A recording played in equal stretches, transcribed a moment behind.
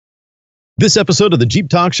This episode of the Jeep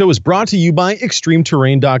Talk Show is brought to you by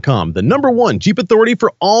ExtremeTerrain.com, the #1 Jeep authority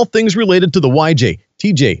for all things related to the YJ,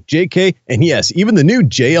 TJ, JK, and yes, even the new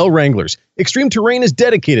JL Wranglers. Extreme Terrain is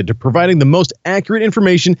dedicated to providing the most accurate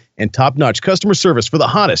information and top-notch customer service for the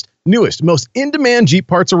hottest, newest, most in-demand Jeep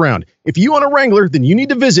parts around. If you own a Wrangler, then you need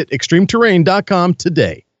to visit ExtremeTerrain.com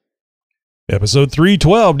today. Episode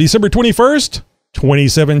 312, December 21st,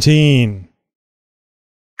 2017.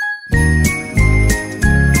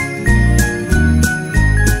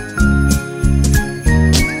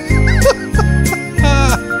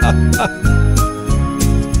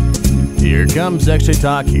 Here comes X-Ray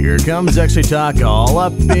Talk, here comes X-Ray Talk, all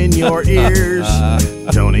up in your ears.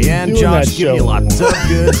 Tony and Josh give you lots of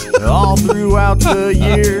goods all throughout the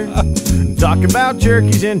year. Talk about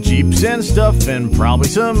jerkies and Jeeps and stuff, and probably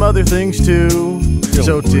some other things too.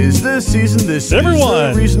 So 'tis the season, this is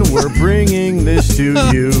the reason we're bringing this to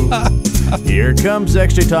you. Here comes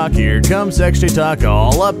X-Ray Talk, here comes X-Ray Talk,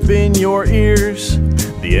 all up in your ears.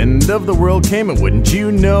 The end of the world came, and wouldn't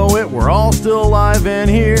you know it, we're all still alive and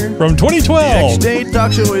here. From 2012. The X-Ray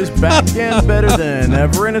Talk Show is back and better than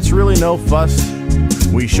ever, and it's really no fuss.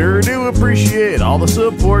 We sure do appreciate all the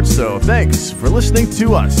support, so thanks for listening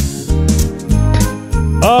to us.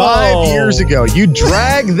 5 years ago, you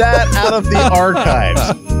dragged that out of the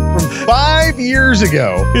archives. From 5 years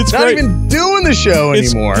ago. It's not great. even doing the show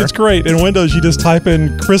anymore. It's great. In Windows, you just type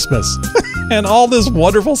in Christmas, and all this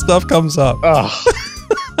wonderful stuff comes up. Oh.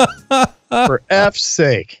 For F's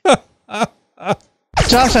sake.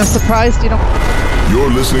 Josh, I'm surprised you don't. You're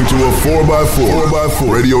listening to a 4x4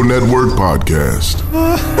 Radio Network podcast.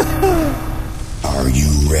 Are you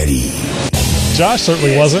ready? Josh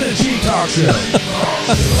certainly wasn't. It's the Jeep Talk Show.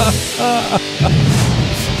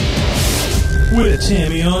 With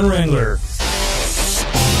Tammy on Wrangler.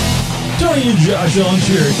 Tony and Josh on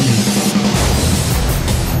Cherokee.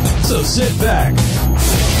 So sit back,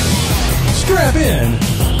 strap in,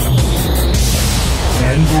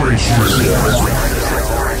 and brace yourself.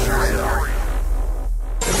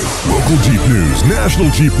 Local Jeep news, national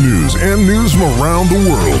Jeep news, and news from around the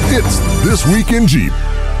world. It's This Week in Jeep.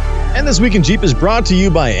 And This Week in Jeep is brought to you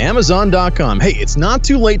by Amazon.com. Hey, it's not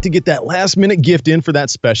too late to get that last-minute gift in for that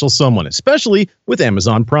special someone, especially with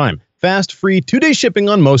Amazon Prime. Fast, free, 2-day shipping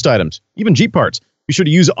on most items, even Jeep parts. Be sure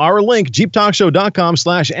to use our link,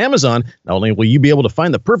 jeeptalkshow.com/Amazon. Not only will you be able to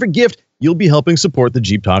find the perfect gift, you'll be helping support the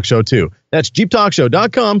Jeep Talk Show too. That's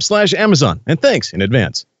jeeptalkshow.com/Amazon. And thanks in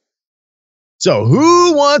advance. So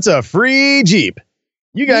who wants a free Jeep?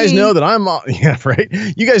 You guys know that I'm, yeah, right?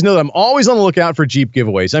 You guys know that I'm always on the lookout for Jeep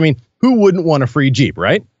giveaways. I mean, who wouldn't want a free Jeep,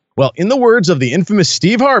 right? Well, in the words of the infamous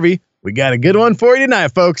Steve Harvey, we got a good one for you tonight,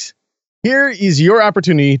 folks. Here is your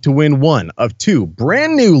opportunity to win one of 2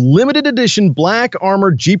 brand new limited edition Black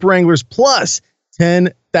Armor Jeep Wranglers plus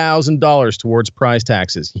 $10,000 towards prize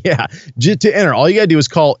taxes. Yeah, to enter, all you got to do is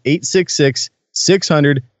call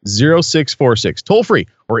 866-600-0646, toll free,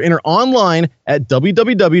 or enter online at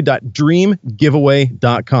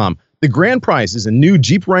www.dreamgiveaway.com. The grand prize is a new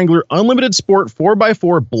Jeep Wrangler Unlimited Sport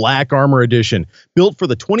 4x4 Black Armor Edition, built for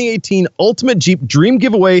the 2018 Ultimate Jeep Dream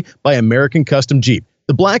Giveaway by American Custom Jeep.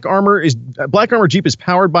 The Black Armor Jeep is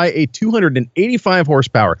powered by a 285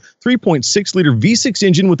 horsepower, 3.6-liter V6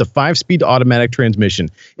 engine with a 5-speed automatic transmission.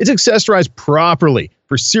 It's accessorized properly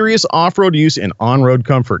for serious off-road use and on-road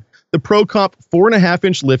comfort. The Pro Comp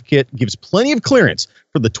 4.5-inch lift kit gives plenty of clearance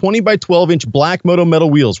for the 20x12-inch black Moto metal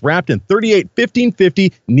wheels wrapped in 38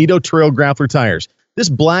 1550 Nitto Trail Grappler tires. This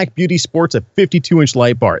black beauty sports a 52-inch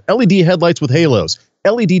light bar, LED headlights with halos,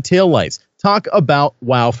 LED tail lights. Talk about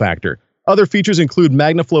wow factor. Other features include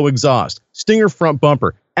MagnaFlow exhaust, Stinger front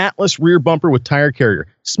bumper, Atlas rear bumper with tire carrier,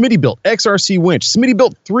 Smitty-built XRC winch,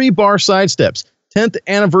 Smitty-built 3-bar side steps, 10th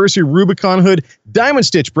anniversary Rubicon hood, diamond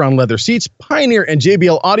stitch brown leather seats, Pioneer and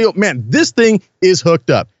JBL audio. Man, this thing is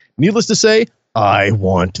hooked up. Needless to say, I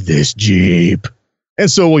want this Jeep.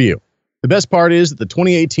 And so will you. The best part is that the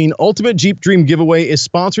 2018 Ultimate Jeep Dream Giveaway is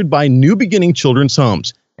sponsored by New Beginning Children's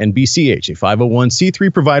Homes and BCH, a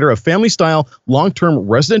 501c3 provider of family-style, long-term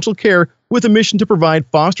residential care with a mission to provide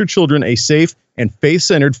foster children a safe and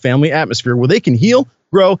faith-centered family atmosphere where they can heal,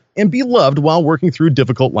 grow, and be loved while working through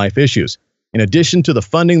difficult life issues. In addition to the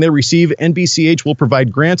funding they receive, NBCH will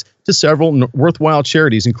provide grants to several worthwhile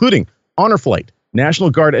charities, including Honor Flight, National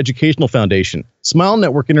Guard Educational Foundation, Smile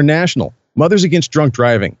Network International, Mothers Against Drunk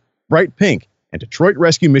Driving, Bright Pink, and Detroit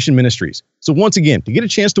Rescue Mission Ministries. So once again, to get a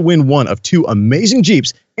chance to win one of 2 amazing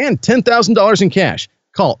Jeeps and $10,000 in cash,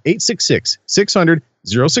 call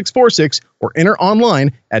 866-600-0646 or enter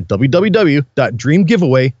online at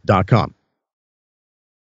www.dreamgiveaway.com.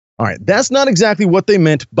 All right, that's not exactly what they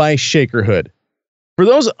meant by shaker hood. For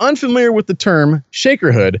those unfamiliar with the term,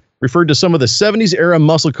 shaker hood referred to some of the 70s era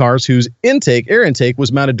muscle cars whose air intake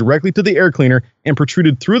was mounted directly to the air cleaner and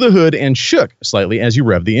protruded through the hood and shook slightly as you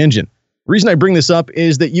rev the engine. The reason I bring this up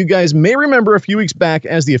is that you guys may remember a few weeks back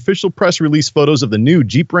as the official press release photos of the new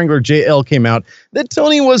Jeep Wrangler JL came out that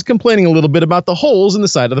Tony was complaining a little bit about the holes in the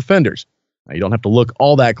side of the fenders. Now, you don't have to look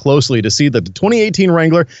all that closely to see that the 2018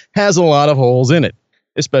 Wrangler has a lot of holes in it,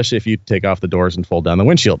 especially if you take off the doors and fold down the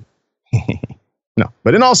windshield. No,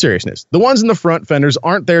 but in all seriousness, the ones in the front fenders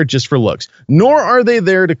aren't there just for looks, nor are they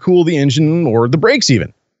there to cool the engine or the brakes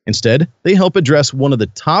even. Instead, they help address one of the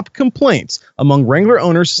top complaints among Wrangler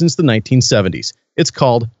owners since the 1970s. It's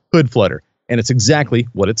called hood flutter, and it's exactly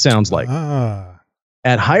what it sounds like.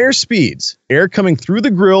 At higher speeds, air coming through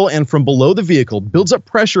the grille and from below the vehicle builds up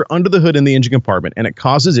pressure under the hood in the engine compartment, and it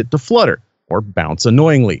causes it to flutter or bounce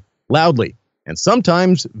annoyingly, loudly, and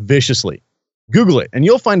sometimes viciously. Google it, and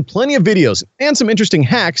you'll find plenty of videos and some interesting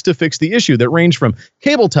hacks to fix the issue that range from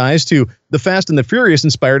cable ties to the Fast and the Furious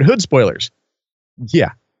inspired hood spoilers.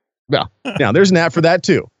 Yeah. Well, now there's an app for that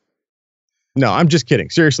too. No, I'm just kidding.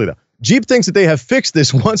 Seriously though. Jeep thinks that they have fixed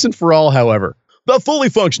this once and for all, however. The fully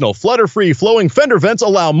functional, flutter-free flowing fender vents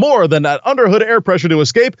allow more than that underhood air pressure to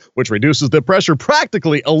escape, which reduces the pressure,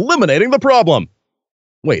 practically eliminating the problem.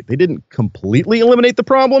 Wait, they didn't completely eliminate the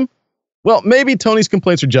problem? Well, maybe Tony's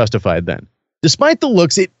complaints are justified then. Despite the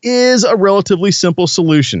looks, it is a relatively simple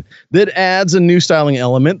solution that adds a new styling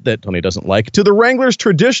element that Tony doesn't like to the Wrangler's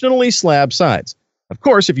traditionally slab sides. Of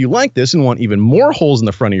course, if you like this and want even more holes in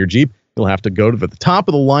the front of your Jeep, you'll have to go to the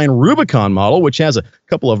top-of-the-line Rubicon model, which has a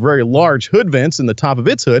couple of very large hood vents in the top of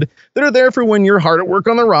its hood that are there for when you're hard at work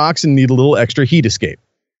on the rocks and need a little extra heat escape.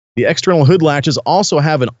 The external hood latches also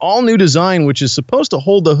have an all-new design which is supposed to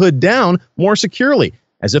hold the hood down more securely,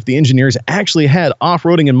 as if the engineers actually had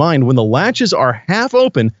off-roading in mind. When the latches are half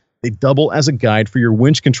open, they double as a guide for your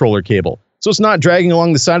winch controller cable. So it's not dragging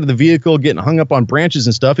along the side of the vehicle, getting hung up on branches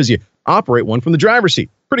and stuff as you operate one from the driver's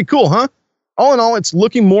seat. Pretty cool, huh? All in all, it's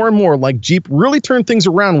looking more and more like Jeep really turned things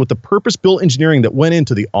around with the purpose-built engineering that went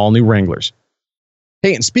into the all-new Wranglers.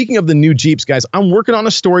 Hey, and speaking of the new Jeeps, guys, I'm working on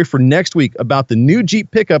a story for next week about the new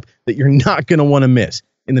Jeep pickup that you're not going to want to miss.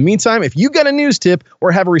 In the meantime, if you got a news tip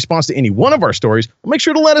or have a response to any one of our stories, well, make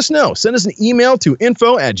sure to let us know. Send us an email to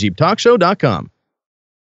info@jeeptalkshow.com.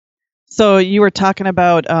 So you were talking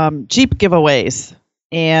about Jeep giveaways,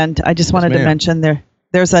 and I just wanted to mention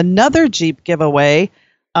there's another Jeep giveaway.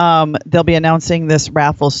 They'll be announcing this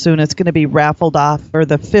raffle soon. It's going to be raffled off for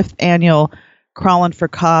the 5th annual Crawlin' for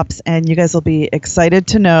Cops, and you guys will be excited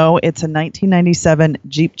to know it's a 1997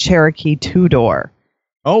 Jeep Cherokee 2-door.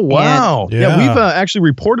 Oh, wow. Yeah, we've actually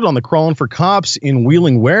reported on the Crawlin' for Cops in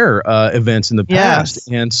Wheeling Ware events in the past. Yes.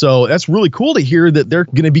 And so that's really cool to hear that they're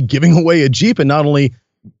going to be giving away a Jeep, and not only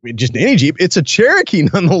just any Jeep, it's a Cherokee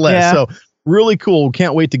nonetheless. Yeah. So really cool.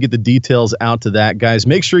 Can't wait to get the details out to that, guys.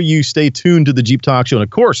 Make sure you stay tuned to the Jeep Talk Show. And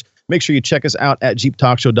of course, make sure you check us out at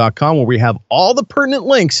jeeptalkshow.com, where we have all the pertinent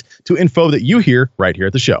links to info that you hear right here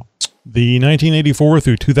at the show. The 1984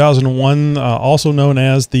 through 2001, also known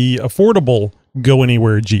as the affordable Go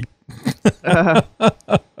Anywhere Jeep. Because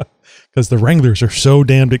the Wranglers are so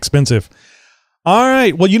damned expensive. All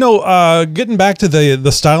right. Well, getting back to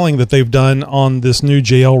the styling that they've done on this new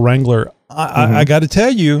JL Wrangler, I got to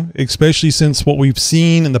tell you, especially since what we've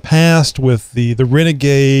seen in the past with the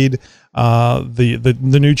Renegade, the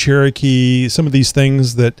new Cherokee, some of these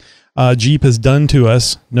things that Jeep has done to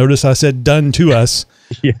us. Notice I said done to us.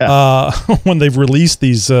 Yeah. When they've released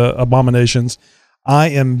these abominations, I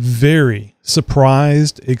am very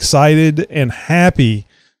surprised, excited, and happy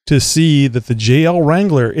to see that the JL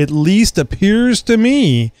Wrangler at least appears to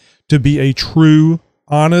me to be a true,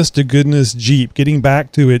 honest to goodness Jeep, getting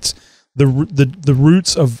back to the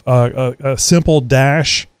roots of a simple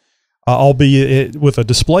dash, albeit with a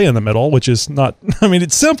display in the middle, which is not, I mean,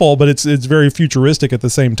 it's simple, but it's very futuristic at the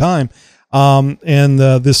same time. And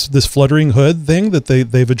this fluttering hood thing that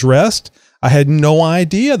they've addressed, I had no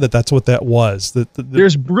idea that that's what that was.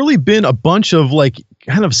 There's really been a bunch of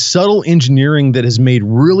kind of subtle engineering that has made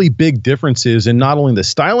really big differences in not only the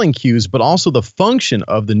styling cues, but also the function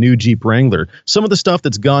of the new Jeep Wrangler. Some of the stuff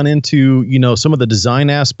that's gone into, some of the design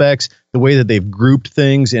aspects, the way that they've grouped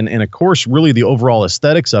things, and of course, really the overall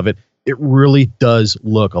aesthetics of it, it really does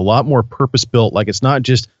look a lot more purpose-built. Like it's not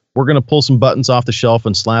just, we're going to pull some buttons off the shelf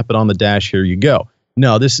and slap it on the dash, here you go.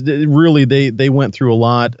 No, this really, they went through a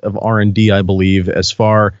lot of R&D, I believe, as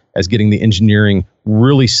far as getting the engineering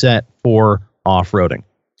really set for off-roading.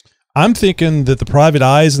 I'm thinking that the private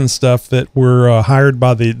eyes and stuff that were hired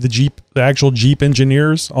by the actual Jeep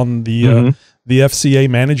engineers on the FCA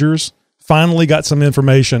managers finally got some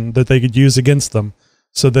information that they could use against them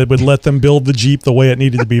so that would let them build the Jeep the way it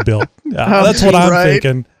needed to be built. That's what I'm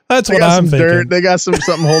thinking. That's what I'm thinking. Dirt. They got something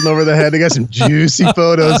holding over the head. They got some juicy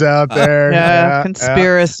photos out there. Yeah,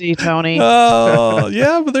 conspiracy, Tony. Oh,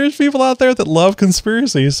 yeah, but there's people out there that love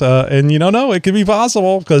conspiracies. And no, it could be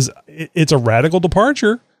possible because it's a radical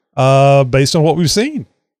departure based on what we've seen.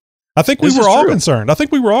 I think we were all concerned. About the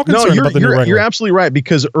new Wrangler. You're absolutely right,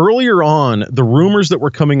 because earlier on, the rumors that were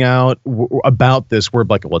coming out about this were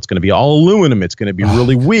like, well, it's going to be all aluminum. It's going to be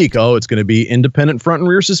really weak. Oh, it's going to be independent front and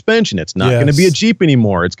rear suspension. It's not going to be a Jeep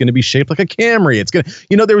anymore. It's going to be shaped like a Camry. It's going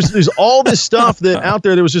to, there's all this stuff that out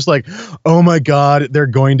there that was just like, oh my God, they're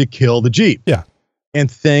going to kill the Jeep. Yeah. And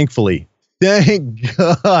thankfully, thank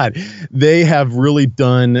God, they have really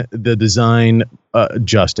done the design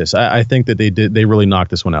justice. I think that they really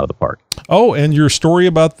knocked this one out of the park. Oh, and your story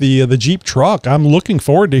about the Jeep truck, I'm looking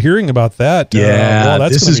forward to hearing about that. Yeah,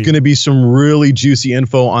 this is going to be some really juicy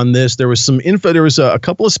info on this. There was some info. There was a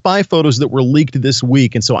couple of spy photos that were leaked this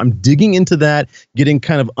week, and so I'm digging into that, getting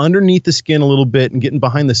kind of underneath the skin a little bit, and getting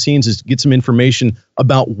behind the scenes to get some information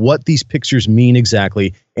about what these pictures mean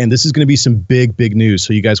exactly. And this is going to be some big news.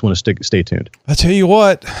 So you guys want to stay tuned. I tell you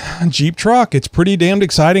what, Jeep truck, it's pretty damned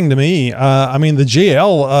exciting to me. I mean, the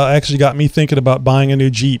JL actually got me thinking about buying a new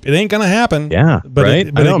Jeep. It ain't going to happen. Yeah, but right?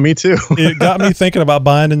 I know, me too. It got me thinking about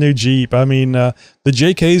buying a new Jeep. I mean, the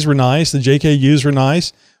JKs were nice. The JKUs were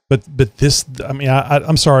nice. But this, I mean,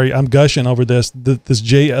 I'm sorry, I'm gushing over this. The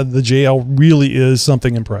JL really is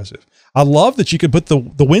something impressive. I love that you could put the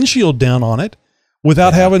windshield down on it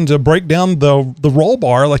without having to break down the roll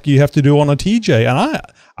bar like you have to do on a TJ. And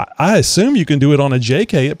I assume you can do it on a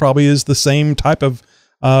JK. It probably is the same type of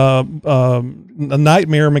a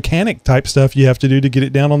nightmare mechanic type stuff you have to do to get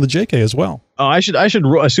it down on the JK as well. Oh, I should as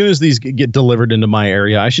soon as these get delivered into my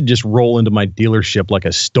area, I should just roll into my dealership like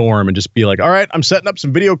a storm and just be like, all right, I'm setting up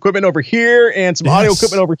some video equipment over here and some audio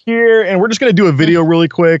equipment over here, and we're just going to do a video really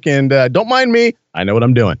quick, and don't mind me. I know what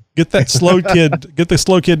I'm doing. Get the slow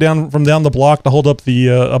kid down the block to hold up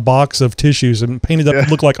a box of tissues and paint it up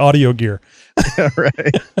to look like audio gear.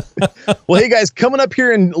 Right. Well, hey guys, coming up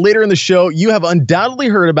here and later in the show, you have undoubtedly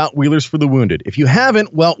heard about Wheelers for the Wounded. If you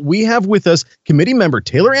haven't, well, we have with us committee member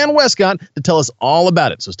Taylor Ann Westcott to tell us all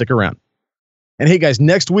about it. So stick around. And hey guys,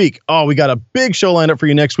 next week, we got a big show lined up for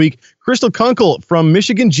you next week. Crystal Kunkel from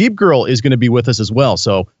Michigan Jeep Girl is going to be with us as well.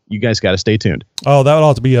 So you guys got to stay tuned. Oh, that would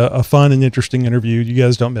ought to be a fun and interesting interview. You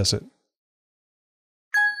guys don't miss it.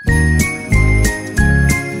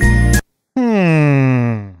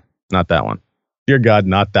 Not that one. Dear God,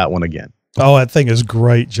 not that one again. Oh, that thing is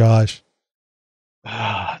great, Josh.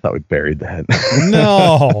 I thought we buried that.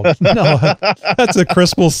 No, that's a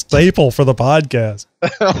crystal staple for the podcast.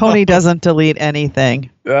 Tony doesn't delete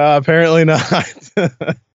anything. Apparently not.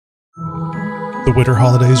 The winter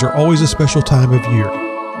holidays are always a special time of year.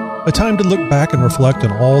 A time to look back and reflect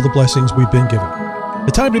on all the blessings we've been given. A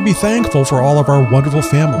time to be thankful for all of our wonderful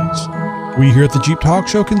families. We here at the Jeep Talk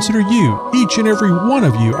Show consider you, each and every one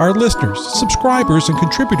of you, our listeners, subscribers, and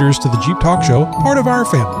contributors to the Jeep Talk Show, part of our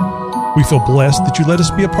family. We feel blessed that you let us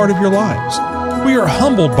be a part of your lives. We are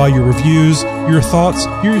humbled by your reviews, your thoughts,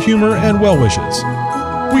 your humor, and well wishes.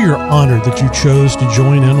 We are honored that you chose to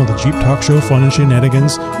join in on the Jeep Talk Show fun and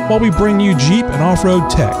shenanigans while we bring you Jeep and off-road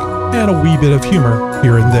tech and a wee bit of humor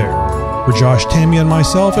here and there. For Josh, Tammy, and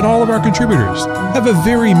myself, and all of our contributors, have a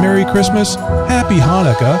very Merry Christmas, Happy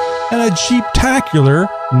Hanukkah, and a Jeep-tacular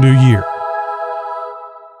New Year.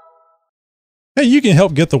 Hey, you can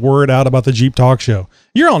help get the word out about the Jeep Talk Show.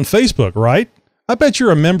 You're on Facebook, right? I bet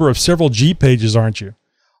you're a member of several Jeep pages, aren't you?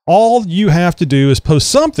 All you have to do is post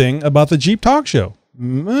something about the Jeep Talk Show.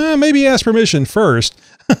 Maybe ask permission first,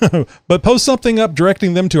 but post something up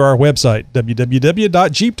directing them to our website,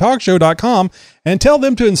 www.jeeptalkshow.com, and tell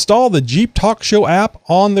them to install the Jeep Talk Show app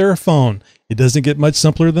on their phone. It doesn't get much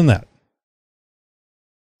simpler than that.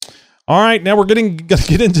 All right, now we're going to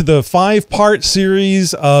get into the 5-part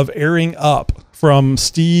series of Airing Up from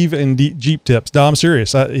Steve and Jeep Tips. No, I'm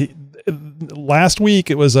serious. Last week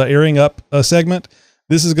it was Airing Up segment.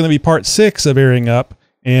 This is going to be part 6 of Airing Up.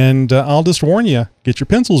 And I'll just warn you, get your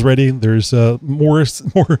pencils ready. There's more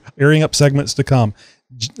Airing Up segments to come.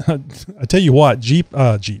 I tell you what, Jeep,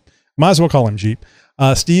 might as well call him Jeep.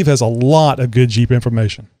 Steve has a lot of good Jeep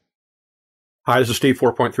information. Hi, this is Steve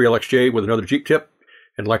 4.3 LXJ with another Jeep tip.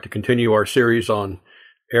 And I'd like to continue our series on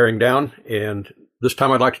airing down. And this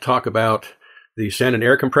time I'd like to talk about the sand and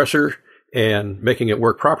air compressor and making it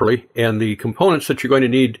work properly and the components that you're going to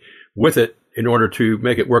need with it in order to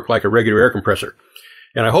make it work like a regular air compressor.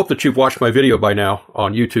 And I hope that you've watched my video by now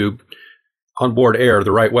on YouTube, Onboard Air,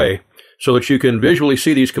 the right way, so that you can visually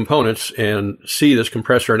see these components and see this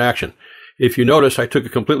compressor in action. if you notice, I took a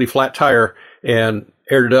completely flat tire and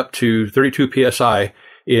aired it up to 32 psi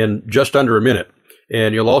in just under a minute.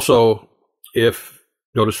 And you'll also,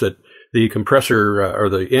 notice that the compressor or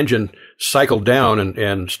the engine cycled down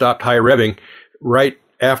and stopped high revving right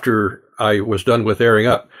after I was done with airing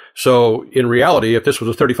up. So in reality, if this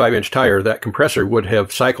was a 35-inch tire, that compressor would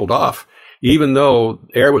have cycled off, even though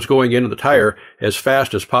air was going into the tire as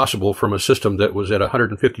fast as possible from a system that was at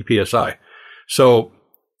 150 psi. So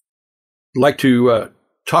I'd like to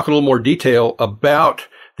talk a little more detail about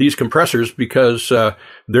these compressors because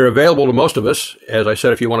they're available to most of us. As I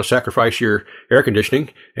said, if you want to sacrifice your air conditioning,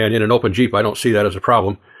 and in an open Jeep, I don't see that as a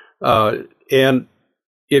problem. And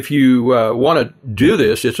if you want to do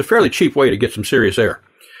this, it's a fairly cheap way to get some serious air.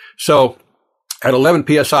 So at 11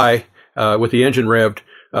 psi with the engine revved,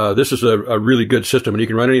 this is a really good system, and you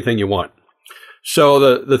can run anything you want. So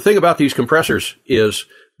the thing about these compressors is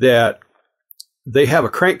that they have a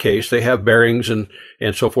crankcase, they have bearings and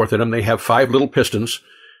so forth in them. They have 5 little pistons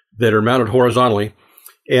that are mounted horizontally,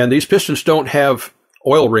 and these pistons don't have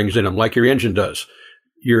oil rings in them like your engine does.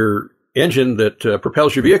 Your engine that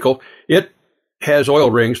propels your vehicle, it has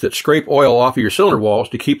oil rings that scrape oil off of your cylinder walls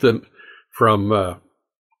to keep them from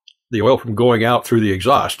the oil from going out through the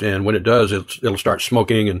exhaust. And when it does, it'll start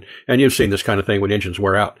smoking, and you've seen this kind of thing when engines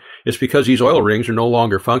wear out. It's because these oil rings are no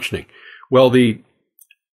longer functioning. Well, the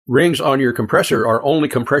rings on your compressor are only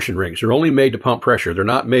compression rings. They're only made to pump pressure. They're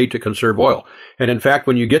not made to conserve oil. And in fact,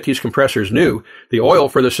 when you get these compressors new, the oil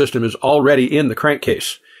for the system is already in the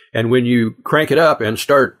crankcase. And when you crank it up and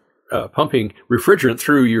start pumping refrigerant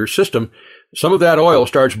through your system, some of that oil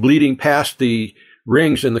starts bleeding past the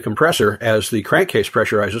rings in the compressor as the crankcase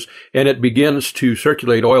pressurizes, and it begins to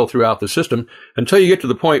circulate oil throughout the system until you get to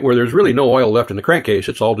the point where there's really no oil left in the crankcase.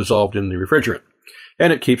 It's all dissolved in the refrigerant.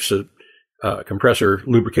 And it keeps the compressor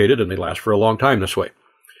lubricated, and they last for a long time this way.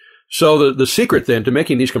 So the secret then to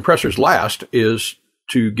making these compressors last is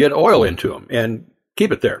to get oil into them and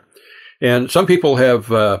keep it there. And some people have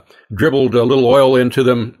dribbled a little oil into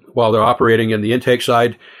them while they're operating in the intake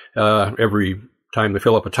side every time they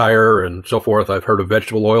fill up a tire and so forth. I've heard of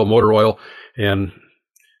vegetable oil, motor oil, and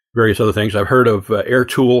various other things. I've heard of air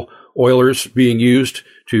tool oilers being used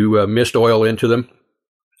to mist oil into them.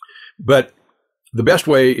 But the best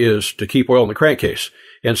way is to keep oil in the crankcase.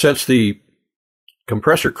 And since the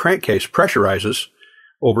compressor crankcase pressurizes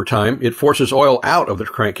over time, it forces oil out of the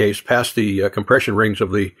crankcase past the compression rings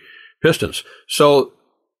of the pistons. So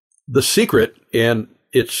the secret, and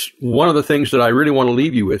it's one of the things that I really want to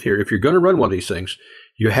leave you with here, if you're going to run one of these things,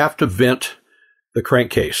 you have to vent the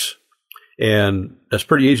crankcase. And that's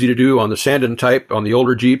pretty easy to do on the Sandin type, on the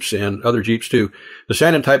older Jeeps and other Jeeps too. The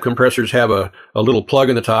Sandin type compressors have a little plug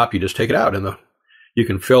in the top. You just take it out, and you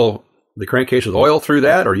can fill the crankcase with oil through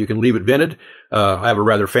that, or you can leave it vented. I have a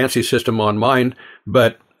rather fancy system on mine,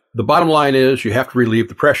 but the bottom line is you have to relieve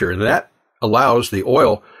the pressure, and that allows the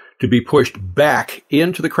oil to be pushed back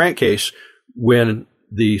into the crankcase when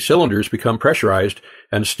the cylinders become pressurized,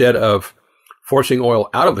 instead of forcing oil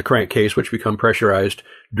out of the crankcase, which become pressurized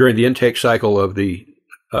during the intake cycle of the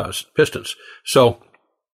pistons. So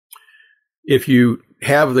if you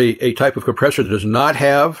have a type of compressor that does not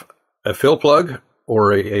have a fill plug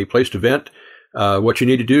or a place to vent, what you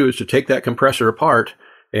need to do is to take that compressor apart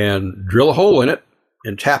and drill a hole in it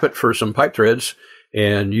and tap it for some pipe threads,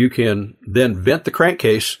 and you can then vent the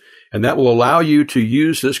crankcase, and that will allow you to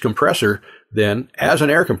use this compressor then as an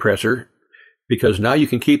air compressor, because now you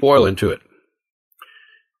can keep oil into it.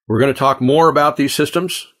 We're going to talk more about these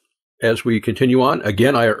as we continue on.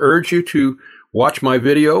 Again, I urge you to watch my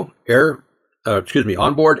video,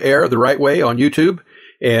 Onboard Air the Right Way on YouTube,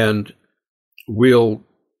 and we'll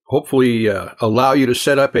hopefully allow you to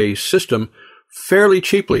set up a system fairly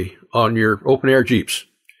cheaply on your open air Jeeps.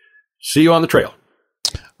 See you on the trail.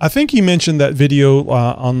 I think you mentioned that video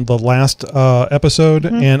on the last episode,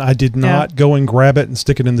 and I did not go and grab it and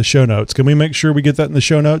stick it in the show notes. Can we make sure we get that in the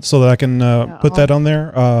show notes so that I can put that on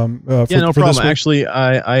there? No problem. Actually,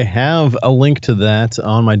 I have a link to that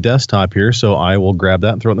on my desktop here, so I will grab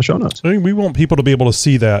that and throw it in the show notes. We want people to be able to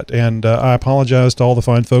see that, and I apologize to all the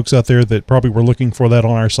fine folks out there that probably were looking for that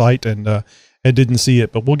on our site and didn't see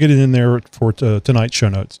it, but we'll get it in there for tonight's show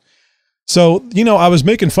notes. So, I was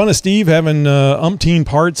making fun of Steve having umpteen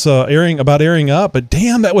parts airing up, but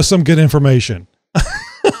damn, that was some good information.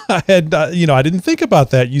 I had, I didn't think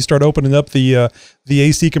about that. You start opening up the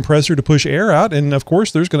AC compressor to push air out, and of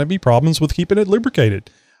course, there's going to be problems with keeping it lubricated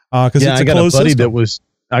because it's a closed system.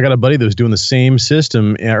 I got a buddy that was doing the same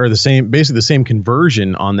system or basically the same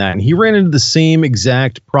conversion on that, and he ran into the same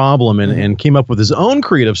exact problem and came up with his own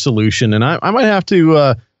creative solution. And I might have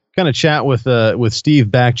to chat with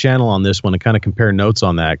Steve back channel on this one and kind of compare notes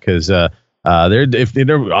on that, because there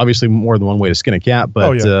obviously more than one way to skin a cat,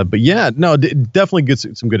 but definitely get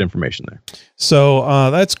some good information there.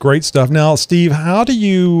 So that's great stuff. Now, Steve, how do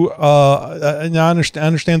you? And I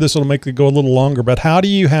understand this will make it go a little longer, but how do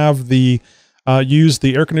you have use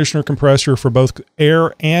the air conditioner compressor for both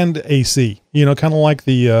air and AC? You know, kind of like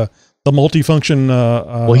the multifunction.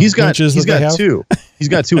 Well, he's got two. He's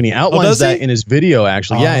got two, and he outlines that in his video.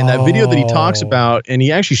 Actually, in that video that he talks about, and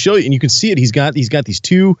he actually shows you, and you can see it. He's got these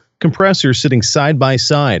two compressors sitting side by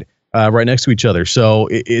side, right next to each other. So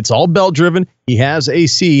it's all belt driven. He has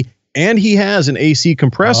AC, and he has an AC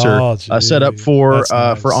compressor set up for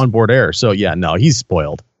onboard air. So he's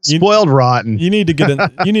spoiled. Spoiled rotten. You need to get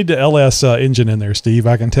you need the LS engine in there, Steve.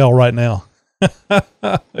 I can tell right now.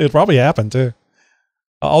 It probably happened too.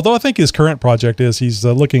 Although I think his current project is he's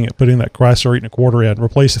looking at putting that Chrysler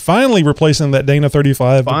 8.25 in, finally replacing that Dana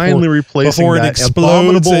 35 before it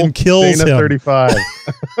explodes and kills Dana him. 35.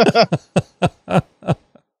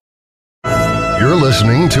 You're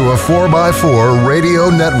listening to a 4x4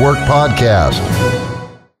 Radio Network podcast.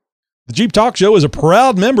 The Jeep Talk Show is a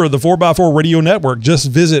proud member of the 4x4 Radio Network.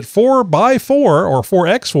 Just visit 4x4 or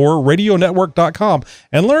 4x4 radionetwork.com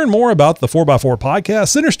and learn more about the 4x4 podcast,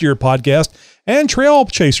 Center Steer podcast, and Trail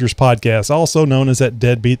Chasers podcast, also known as that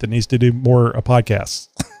deadbeat that needs to do more podcasts.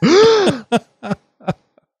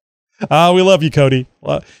 We love you, Cody.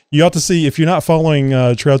 You ought to see, if you're not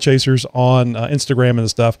following Trail Chasers on Instagram and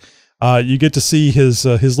stuff, you get to see his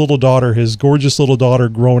little daughter, his gorgeous little daughter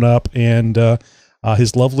growing up, and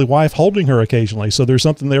his lovely wife holding her occasionally. So there's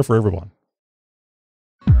something there for everyone.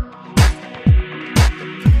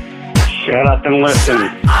 Shut up and listen.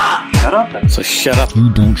 Shut up. So shut up.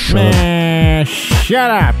 You don't shut up.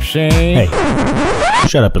 Shut up, see? Hey,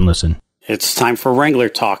 shut up and listen. It's time for Wrangler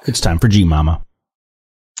talk. It's time for G-Mama.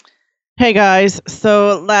 Hey guys,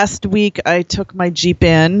 so last week I took my Jeep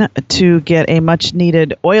in to get a much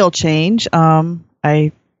needed oil change.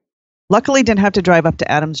 I luckily didn't have to drive up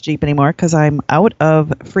to Adam's Jeep anymore because I'm out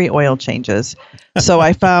of free oil changes. So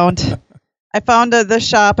I found the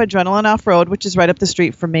shop, Adrenaline Off-Road, which is right up the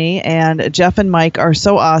street from me, and Jeff and Mike are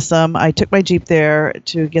so awesome. I took my Jeep there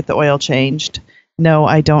to get the oil changed. No,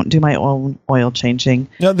 I don't do my own oil changing.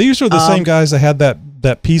 Now, these are the same guys that had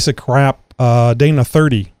that piece of crap Dana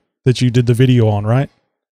 30 that you did the video on, right?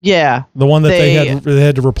 Yeah. The one that they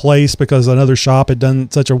had to replace because another shop had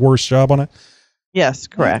done such a worse job on it? Yes,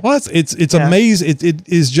 correct. Well, it's amazing. It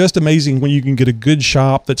is just amazing when you can get a good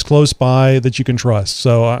shop that's close by that you can trust.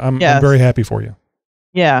 So I'm very happy for you.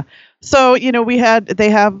 Yeah. So, they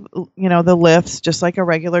have, the lifts just like a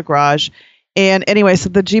regular garage. And anyway, so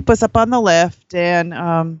the Jeep was up on the lift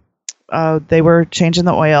and they were changing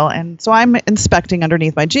the oil. And so I'm inspecting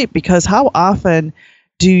underneath my Jeep, because how often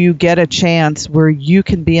do you get a chance where you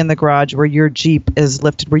can be in the garage where your Jeep is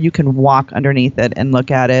lifted, where you can walk underneath it and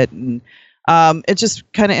look at it? And it's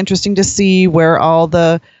just kind of interesting to see where all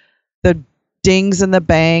the dings and the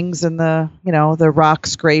bangs and the rock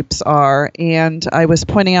scrapes are. And I was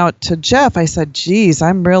pointing out to Jeff, I said, geez,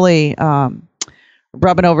 I'm really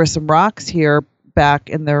rubbing over some rocks here back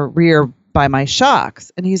in the rear by my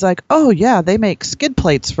shocks. And he's like, oh yeah, they make skid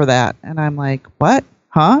plates for that. And I'm like, what?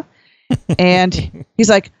 Huh? And he's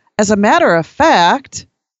like, as a matter of fact,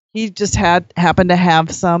 he just happened to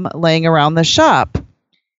have some laying around the shop.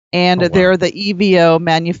 And they're the EVO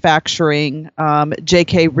manufacturing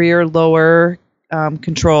JK rear lower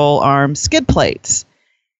control arm skid plates.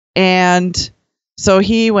 And so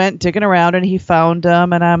he went digging around and he found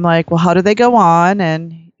them. And I'm like, well, how do they go on?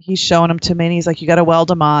 And he's showing them to me. And he's like, you got to weld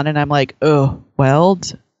them on. And I'm like, oh,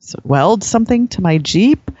 weld something to my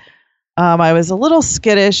Jeep? I was a little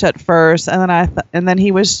skittish at first. And then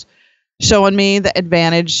he was showing me the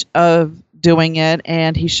advantage of doing it,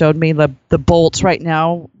 and he showed me the bolts right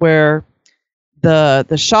now where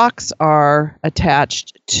the shocks are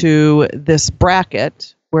attached to this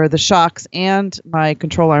bracket, where the shocks and my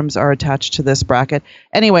control arms are attached to this bracket.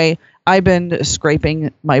 Anyway, I've been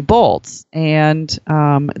scraping my bolts, and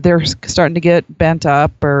they're starting to get bent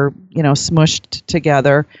up or smushed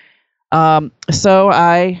together. So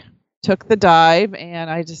I took the dive and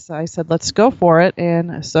I said, let's go for it.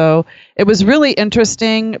 And so it was really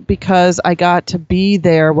interesting because I got to be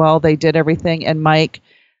there while they did everything. And Mike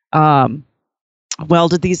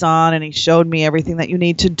welded these on, and he showed me everything that you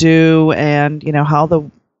need to do and, how the,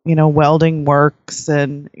 welding works,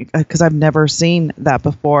 and because I've never seen that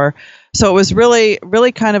before. So it was really,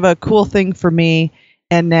 really kind of a cool thing for me.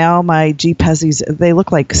 And now my Jeep has these, they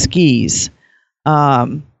look like skis.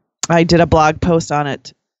 I did a blog post on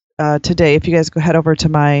it today. If you guys go head over to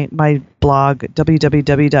my blog,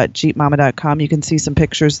 www.jeepmama.com, you can see some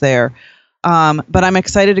pictures there. But I'm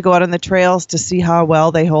excited to go out on the trails to see how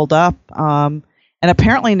well they hold up. And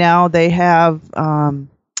apparently now they have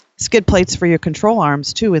skid plates for your control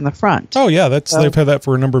arms too in the front. Oh yeah, they've had that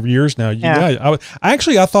for a number of years now. Yeah. I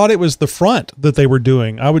thought it was the front that they were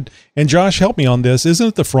doing. And Josh, help me on this. Isn't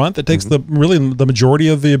it the front that takes the majority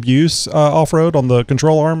of the abuse off road on the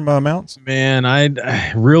control arm mounts? Man,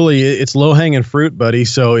 it's low hanging fruit, buddy.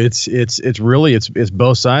 So it's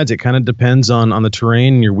both sides. It kind of depends on the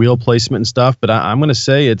terrain and your wheel placement and stuff. But I'm going to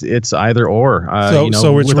say it's either or.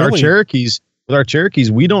 So it's with our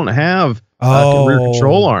Cherokees, we don't have rear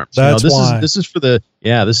control arms. That's why. This is for the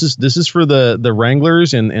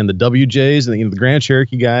Wranglers and the WJs and the Grand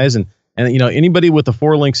Cherokee guys and anybody with a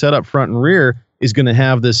 4-link setup front and rear is going to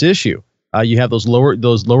have this issue. You have those lower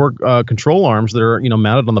control arms that are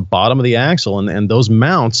mounted on the bottom of the axle and those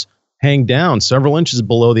mounts hang down several inches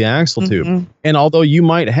below the axle tube. And although you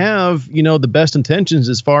might have the best intentions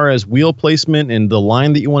as far as wheel placement and the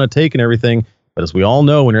line that you want to take and everything, but as we all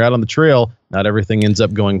know, when you're out on the trail, not everything ends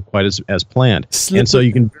up going quite as planned. And so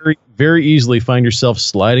you can very, very easily find yourself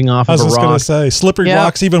sliding off of a rock. I was just going to say, slippery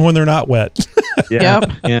rocks even when they're not wet.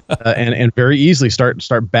 And very easily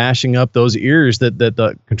start bashing up those ears that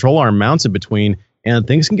the control arm mounts in between, and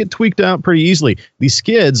things can get tweaked out pretty easily. These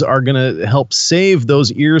skids are going to help save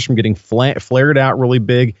those ears from getting flared out really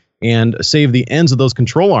big, and save the ends of those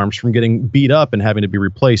control arms from getting beat up and having to be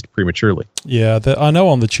replaced prematurely. Yeah, I know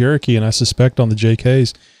on the Cherokee, and I suspect on the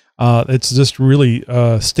JKs, it's just really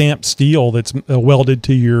stamped steel that's welded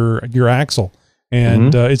to your axle,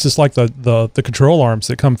 and it's just like the control arms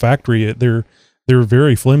that come factory. They're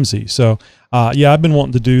very flimsy. So I've been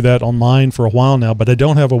wanting to do that on mine for a while now, but I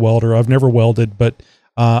don't have a welder. I've never welded, but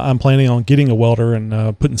I'm planning on getting a welder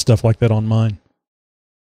and putting stuff like that on mine.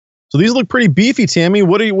 So these look pretty beefy, Tammy.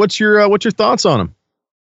 What's your thoughts on them?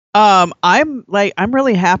 I'm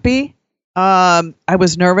really happy. I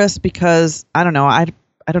was nervous because I don't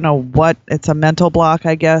know what, it's a mental block,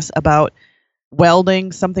 I guess, about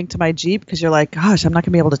welding something to my Jeep, because you're like, gosh, I'm not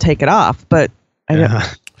gonna be able to take it off. But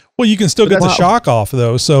well, you can still get the shock off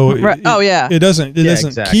though. So it doesn't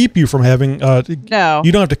exactly. keep you from having no.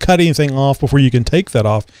 You don't have to cut anything off before you can take that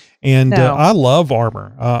off. And I love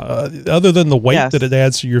armor. Other than the weight that it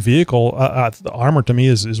adds to your vehicle, the armor to me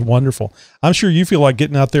is wonderful. I'm sure you feel like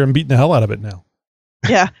getting out there and beating the hell out of it now.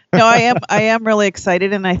 Yeah, no, I am really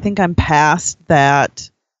excited, and I think I'm past that.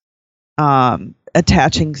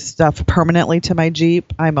 Attaching stuff permanently to my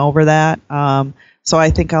Jeep, I'm over that. So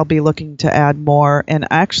I think I'll be looking to add more. And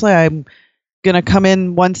actually, I'm going to come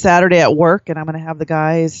in one Saturday at work, and I'm going to have the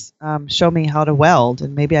guys show me how to weld,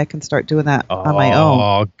 and maybe I can start doing that on my own.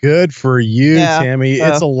 Oh, good for you, Tammy.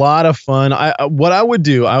 It's a lot of fun. What I would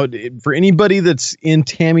do, for anybody that's in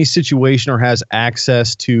Tammy's situation or has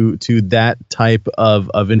access to that type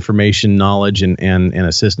of information, knowledge, and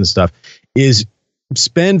assistance stuff, is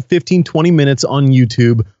spend 15-20 minutes on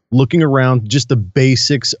YouTube looking around just the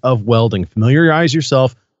basics of welding. Familiarize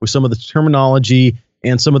yourself with some of the terminology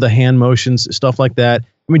and some of the hand motions, stuff like that.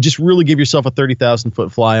 I mean, just really give yourself a 30,000-foot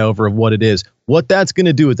flyover of what it is. What that's going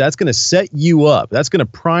to do is that's going to set you up. That's going to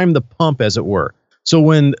prime the pump, as it were. So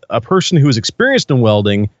when a person who is experienced in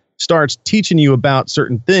welding starts teaching you about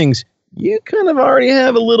certain things, you kind of already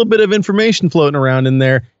have a little bit of information floating around in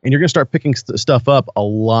there, and you're going to start picking stuff up a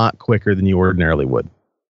lot quicker than you ordinarily would.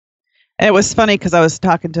 And it was funny because I was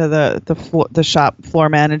talking to the shop floor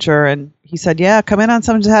manager, and he said, "Yeah, come in on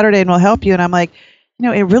some Saturday and we'll help you." And I'm like,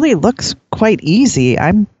 it really looks quite easy.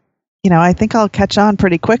 I think I'll catch on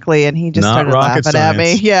pretty quickly. And he just started laughing at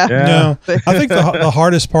me. Yeah. No, I think the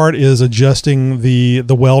hardest part is adjusting the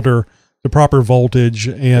welder to proper voltage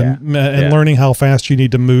and learning how fast you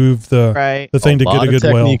need to move the thing to get a good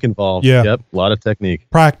weld. Technique involved. Yeah. Yep. A lot of technique.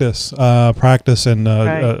 Practice, and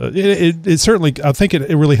it certainly, I think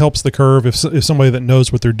it really helps the curve if somebody that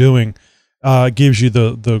knows what they're doing gives you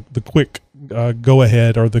the quick go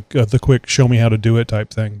ahead or the quick show me how to do it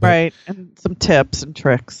type thing. Right, and some tips and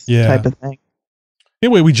tricks type of thing.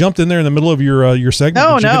 Anyway, we jumped in there in the middle of your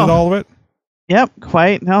segment. Did you get all of it? Yep,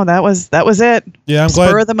 quite. No, that was it. Yeah, I'm glad.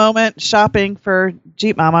 Spur of the moment shopping for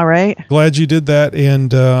Jeep Mama, right? Glad you did that,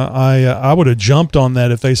 and I would have jumped on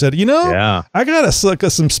that if they said, I got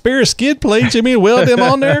some spare skid plates. You mean weld them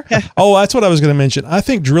on there? Oh, that's what I was going to mention. I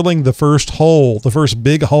think drilling the first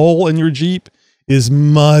big hole in your Jeep is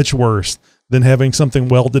much worse than having something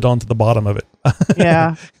welded onto the bottom of it.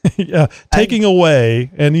 Yeah. Yeah. Taking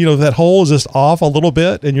away, and that hole is just off a little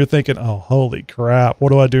bit, and you're thinking, oh, holy crap,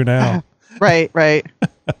 what do I do now? Right.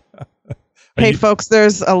 Hey, folks,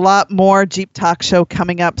 there's a lot more Jeep Talk Show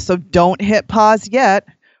coming up, so don't hit pause yet.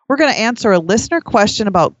 We're going to answer a listener question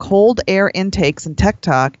about cold air intakes and Tech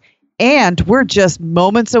Talk, and we're just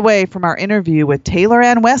moments away from our interview with Taylor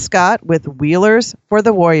Ann Westcott with Wheelers for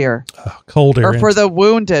the Warrior. Cold air. Or for the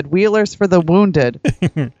wounded. Wheelers for the wounded.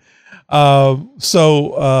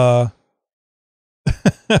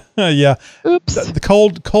 Yeah. Oops.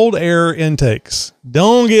 The cold air intakes.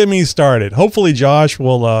 Don't get me started. Hopefully Josh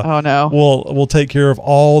will will take care of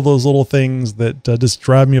all those little things that just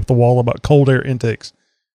drive me up the wall about cold air intakes.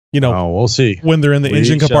 We'll see when they're in the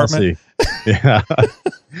engine compartment. Yeah.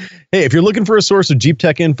 Hey, if you're looking for a source of Jeep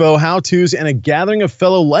tech info, how-tos, and a gathering of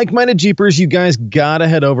fellow like-minded Jeepers, you guys gotta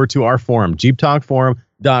head over to our forum,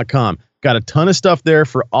 jeeptalkforum.com. Got a ton of stuff there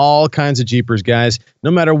for all kinds of Jeepers, guys.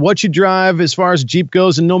 No matter what you drive as far as Jeep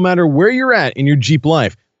goes, and no matter where you're at in your Jeep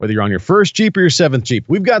life, whether you're on your first Jeep or your seventh Jeep,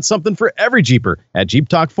 we've got something for every Jeeper at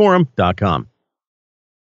jeeptalkforum.com.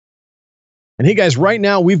 And hey, guys, right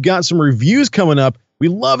now we've got some reviews coming up. We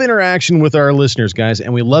love interaction with our listeners, guys,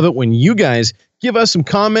 and we love it when you guys give us some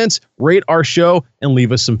comments, rate our show, and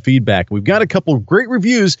leave us some feedback. We've got a couple of great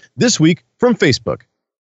reviews this week from Facebook.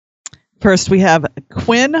 First, we have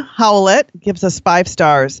Quinn Howlett, gives us 5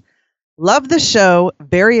 stars. Love the show,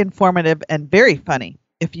 very informative and very funny.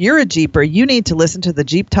 If you're a Jeeper, you need to listen to the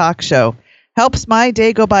Jeep Talk Show. Helps my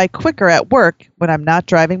day go by quicker at work when I'm not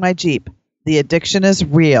driving my Jeep. The addiction is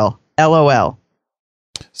real. LOL.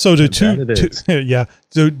 So do two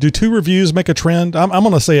reviews make a trend? I'm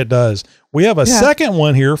going to say it does. We have a second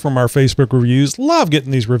one here from our Facebook reviews. Love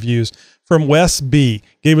getting these reviews from Wes B.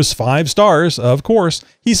 Gave us 5 stars, of course.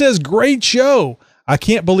 He says, great show. I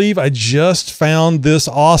can't believe I just found this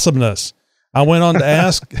awesomeness. I went on to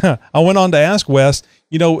ask Wes,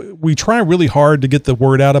 we try really hard to get the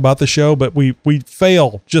word out about the show, but we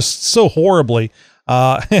fail just so horribly.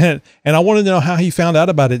 And I wanted to know how he found out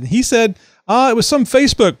about it. And he said, it was some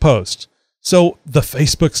Facebook post. So the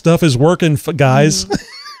Facebook stuff is working, guys.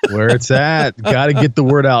 Where it's at. Got to get the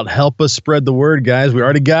word out. Help us spread the word, guys. We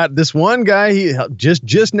already got this one guy. He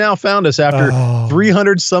just now found us after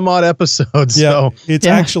 300 some odd episodes. Yeah, so it's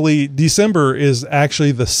actually December is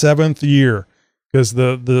actually the 7th year because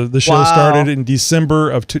the show started in December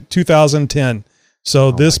of 2010.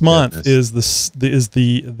 So this month is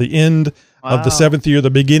the end of the 7th year, the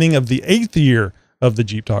beginning of the 8th year of the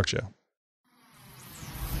Jeep Talk Show.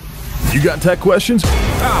 You got tech questions?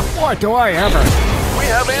 Boy, do I ever. We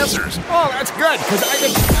have answers. Oh, that's good, because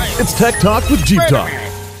It's Tech Talk with Jeep Talk.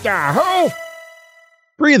 Yahoo!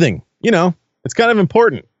 Breathing, it's kind of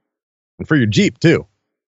important. And for your Jeep, too.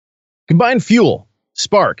 Combine fuel,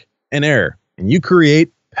 spark, and air, and you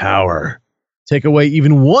create power. Take away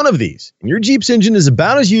even one of these, and your Jeep's engine is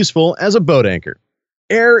about as useful as a boat anchor.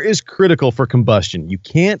 Air is critical for combustion. You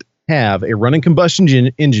can't have a running combustion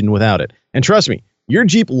engine without it. And trust me, your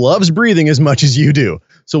Jeep loves breathing as much as you do.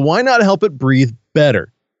 So why not help it breathe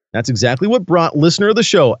better? That's exactly what brought listener of the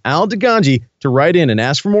show, Al DeGanji, to write in and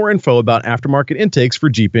ask for more info about aftermarket intakes for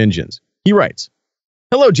Jeep engines. He writes,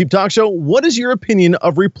 hello, Jeep Talk Show. What is your opinion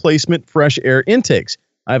of replacement fresh air intakes?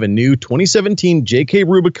 I have a new 2017 JK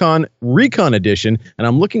Rubicon Recon Edition, and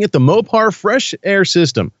I'm looking at the Mopar fresh air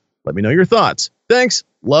system. Let me know your thoughts. Thanks.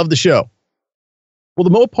 Love the show. Well, the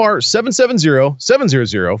Mopar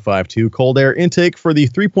 770-70052 cold air intake for the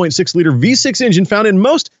 3.6-liter V6 engine found in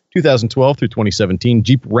most 2012 through 2017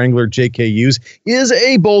 Jeep Wrangler JKUs is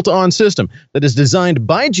a bolt-on system that is designed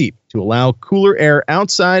by Jeep to allow cooler air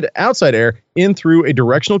outside air in through a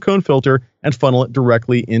directional cone filter and funnel it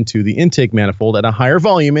directly into the intake manifold at a higher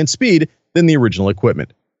volume and speed than the original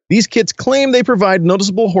equipment. These kits claim they provide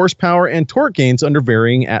noticeable horsepower and torque gains under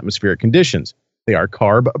varying atmospheric conditions. They are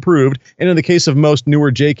CARB approved, and in the case of most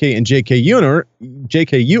newer JK and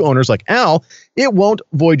JKU owners like Al, it won't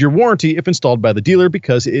void your warranty if installed by the dealer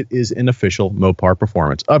because it is an official Mopar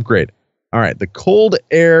performance upgrade. All right, the colder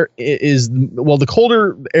air is,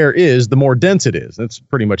 the more dense it is. That's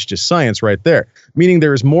pretty much just science right there, meaning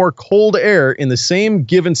there is more cold air in the same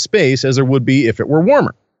given space as there would be if it were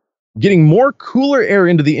warmer. Getting more cooler air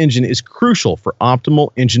into the engine is crucial for optimal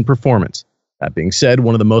engine performance. That being said,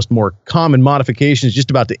 one of the more common modifications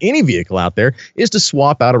just about to any vehicle out there is to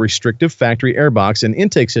swap out a restrictive factory airbox and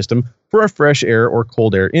intake system for a fresh air or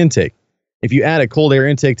cold air intake. If you add a cold air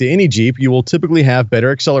intake to any Jeep, you will typically have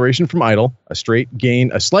better acceleration from idle, a slight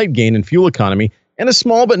gain in fuel economy, and a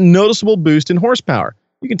small but noticeable boost in horsepower.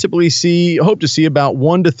 You can typically hope to see about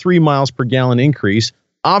 1 to 3 miles per gallon increase,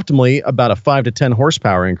 optimally about a 5 to 10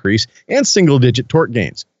 horsepower increase, and single-digit torque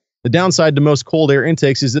gains. The downside to most cold air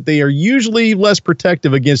intakes is that they are usually less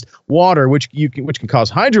protective against water, which can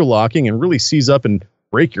cause hydrolocking and really seize up and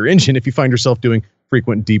break your engine if you find yourself doing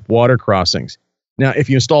frequent deep water crossings. Now, if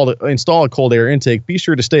you install a cold air intake, be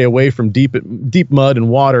sure to stay away from deep mud and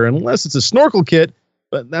water unless it's a snorkel kit,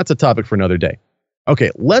 but that's a topic for another day.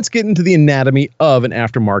 Okay, let's get into the anatomy of an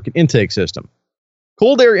aftermarket intake system.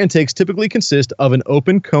 Cold air intakes typically consist of an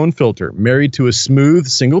open cone filter married to a smooth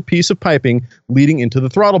single piece of piping leading into the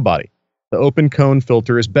throttle body. The open cone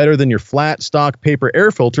filter is better than your flat stock paper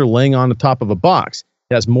air filter laying on the top of a box.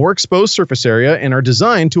 It has more exposed surface area and are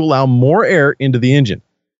designed to allow more air into the engine.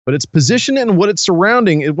 But its position and what's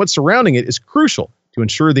surrounding it is crucial to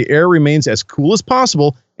ensure the air remains as cool as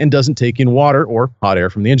possible and doesn't take in water or hot air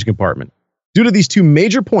from the engine compartment. Due to these two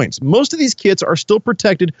major points, most of these kits are still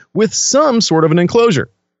protected with some sort of an enclosure.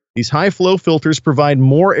 These high-flow filters provide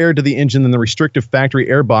more air to the engine than the restrictive factory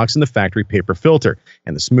air box and the factory paper filter,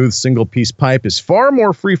 and the smooth single-piece pipe is far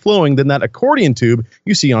more free-flowing than that accordion tube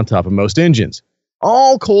you see on top of most engines.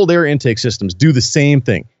 All cold air intake systems do the same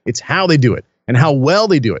thing. It's how they do it, and how well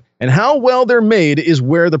they do it, and how well they're made is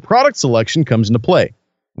where the product selection comes into play.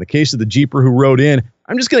 In the case of the Jeeper who wrote in,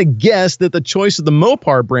 I'm just going to guess that the choice of the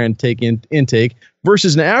Mopar brand intake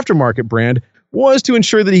versus an aftermarket brand was to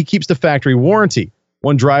ensure that he keeps the factory warranty.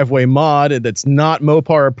 One driveway mod that's not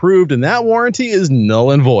Mopar approved, and that warranty is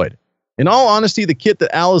null and void. In all honesty, the kit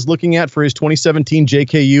that Al is looking at for his 2017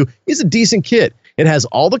 JKU is a decent kit. It has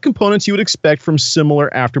all the components you would expect from similar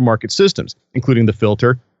aftermarket systems, including the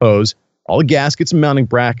filter, hose, all the gaskets and mounting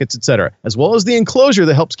brackets, etc., as well as the enclosure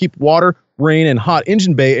that helps keep water, rain, and hot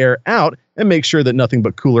engine bay air out and make sure that nothing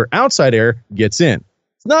but cooler outside air gets in.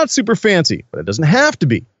 It's not super fancy, but it doesn't have to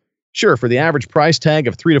be. Sure, for the average price tag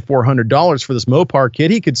of $300 to $400 for this Mopar kit,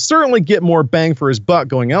 he could certainly get more bang for his buck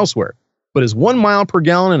going elsewhere. But is 1 mile per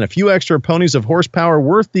gallon and a few extra ponies of horsepower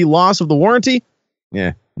worth the loss of the warranty?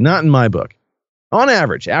 Not in my book. On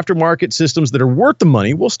average, aftermarket systems that are worth the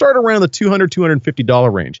money will start around the $200 to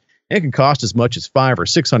 $250 range. It can cost as much as $500 or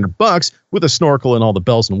 $600 with a snorkel and all the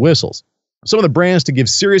bells and whistles. Some of the brands to give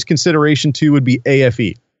serious consideration to would be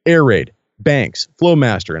AFE, Air Raid, Banks,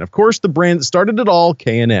 Flowmaster, and of course the brand that started it all,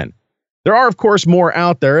 K&N. There are of course more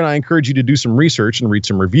out there, and I encourage you to do some research and read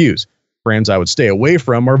some reviews. Brands I would stay away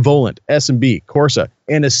from are Volant, S&B, Corsa,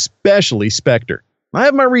 and especially Spectre. I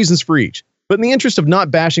have my reasons for each, but in the interest of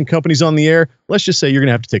not bashing companies on the air, let's just say you're going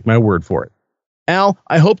to have to take my word for it. Al,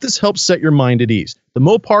 I hope this helps set your mind at ease. The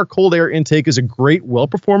Mopar cold air intake is a great,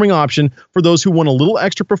 well-performing option for those who want a little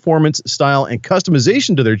extra performance, style, and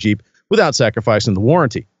customization to their Jeep without sacrificing the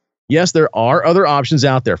warranty. Yes, there are other options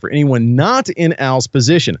out there for anyone not in Al's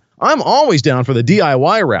position. I'm always down for the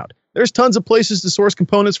DIY route. There's tons of places to source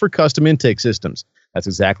components for custom intake systems. That's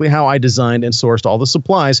exactly how I designed and sourced all the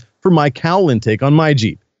supplies for my cowl intake on my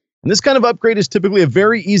Jeep. And this kind of upgrade is typically a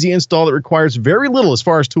very easy install that requires very little as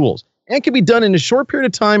far as tools, and can be done in a short period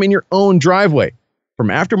of time in your own driveway. From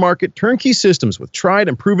aftermarket turnkey systems with tried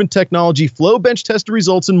and proven technology, flow bench tested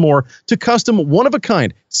results, and more, to custom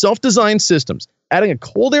one-of-a-kind self-designed systems, adding a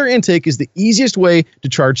cold air intake is the easiest way to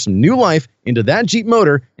charge some new life into that Jeep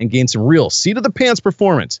motor and gain some real seat-of-the-pants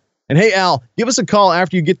performance. And hey, Al, give us a call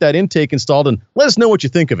after you get that intake installed and let us know what you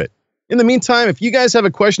think of it. In the meantime, if you guys have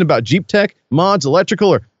a question about Jeep tech, mods, electrical,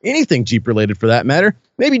 or anything Jeep-related for that matter,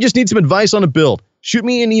 maybe you just need some advice on a build, shoot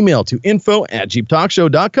me an email to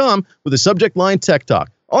info@jeeptalkshow.com with the subject line Tech Talk.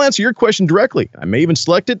 I'll answer your question directly. I may even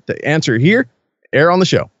select it to answer here, air on the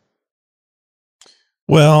show.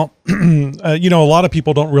 Well, a lot of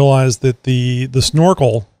people don't realize that the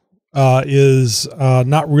snorkel was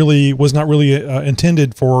not really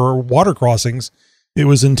intended for water crossings. It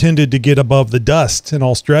was intended to get above the dust in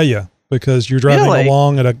Australia, because you're driving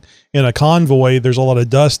along in a convoy. There's a lot of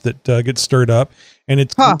dust that gets stirred up, and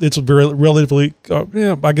it's very relatively,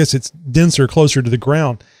 I guess it's denser, closer to the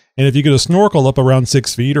ground. And if you get a snorkel up around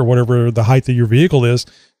 6 feet or whatever the height of your vehicle is,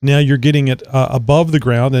 now you're getting it above the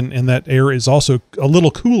ground, and that air is also a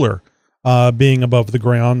little cooler being above the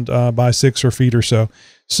ground by 6 feet or so.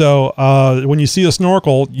 So when you see a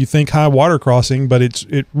snorkel, you think high water crossing, but its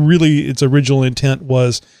original intent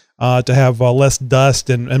was to have less dust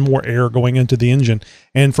and more air going into the engine.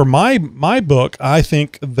 And for my book, I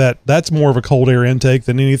think that that's more of a cold air intake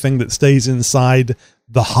than anything that stays inside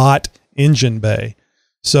the hot engine bay.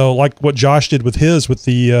 So like what Josh did with his, with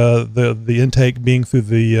the intake being through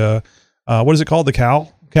the what is it called, the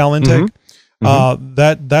cowl intake.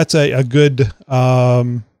 That's a good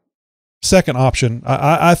second option.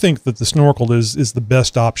 I think that the snorkel is the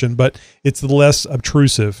best option, but it's the less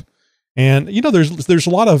obtrusive. And there's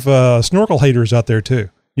a lot of snorkel haters out there too.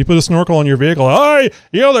 You put a snorkel on your vehicle,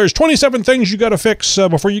 there's 27 things you got to fix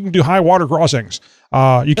before you can do high water crossings.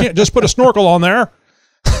 You can't just put a snorkel on there.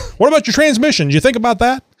 What about your transmission? Did you think about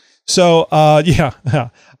that? So, so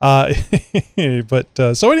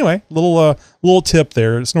anyway, little tip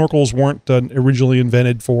there. Snorkels weren't originally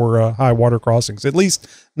invented for high water crossings, at least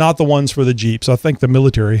not the ones for the Jeeps. I think the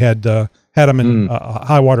military had them in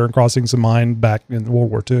high water crossings in mind back in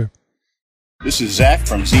World War II. This is Zach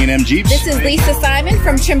from Z&M Jeeps. This is Lisa Simon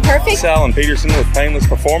from Trim Perfect. This is Alan Peterson with Painless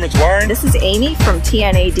Performance Wiring. This is Amy from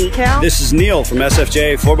TNA Decal. This is Neil from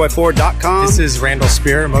SFJ4x4.com. This is Randall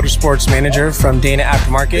Spear, Motorsports Manager from Dana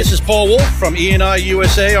Aftermarket. This is Paul Wolf from E&I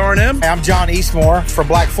USA R&M. Hey, I'm John Eastmore from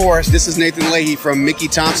Black Forest. This is Nathan Leahy from Mickey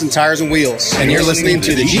Thompson Tires and Wheels. And you're listening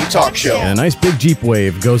to the Jeep Talk Show. And a nice big Jeep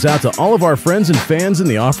wave goes out to all of our friends and fans in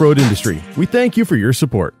the off-road industry. We thank you for your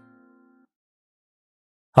support.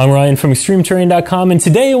 I'm Ryan from ExtremeTerrain.com, and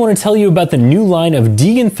today I want to tell you about the new line of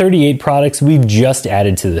Deegan 38 products we've just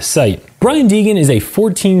added to the site. Brian Deegan is a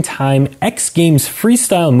 14-time X Games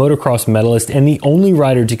freestyle motocross medalist and the only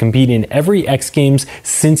rider to compete in every X Games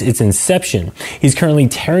since its inception. He's currently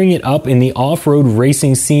tearing it up in the off-road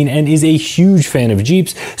racing scene and is a huge fan of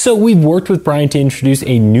Jeeps, so we've worked with Brian to introduce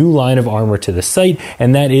a new line of armor to the site,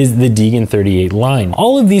 and that is the Deegan 38 line.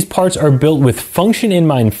 All of these parts are built with function in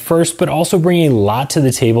mind first, but also bring a lot to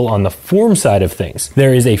the table on the form side of things.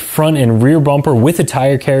 There is a front and rear bumper with a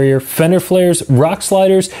tire carrier, fender flares, rock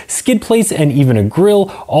sliders, skid plates, and even a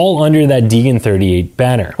grille, all under that Deegan 38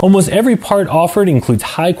 banner. Almost every part offered includes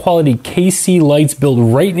high quality KC lights built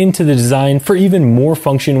right into the design for even more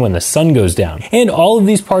function when the sun goes down. And all of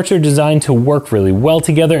these parts are designed to work really well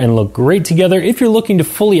together and look great together if you're looking to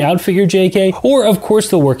fully outfit your JK, or of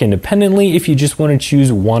course they'll work independently if you just want to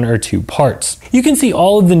choose one or two parts. You can see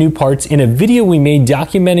all of the new parts in a video we made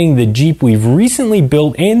documenting the Jeep we've recently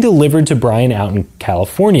built and delivered to Brian out in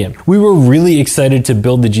California. We were really excited to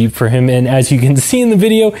build the Jeep for him, and as you can see in the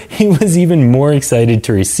video, he was even more excited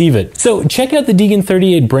to receive it. So check out the Deegan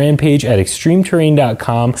 38 brand page at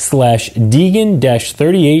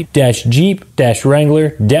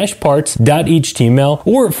extremeterrain.com/Deegan-38-Jeep-Wrangler-parts.html,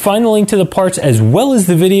 or find the link to the parts as well as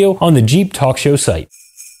the video on the Jeep Talk Show site.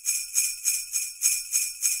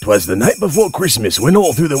 'Twas the night before Christmas when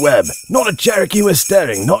all through the web not a Cherokee was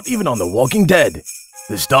stirring, not even on The Walking Dead.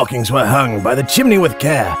 The stockings were hung by the chimney with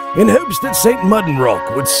care, in hopes that St.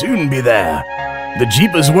 Muddenrock would soon be there. The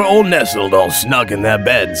Jeepers were all nestled, all snug in their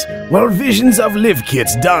beds, while visions of live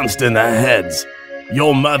kits danced in their heads.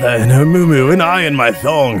 Your mother in her moo-moo and I in my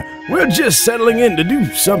thong were just settling in to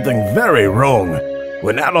do something very wrong.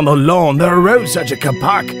 When out on the lawn there arose such a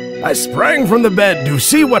kapak, I sprang from the bed to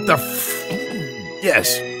see what the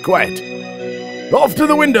Yes, quite. Off to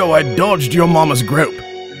the window I dodged your mama's grope,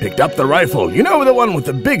 picked up the rifle, you know, the one with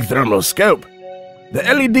the big thermal scope. The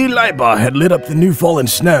LED light bar had lit up the new fallen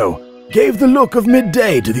snow, gave the look of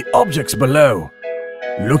midday to the objects below.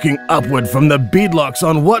 Looking upward from the beadlocks,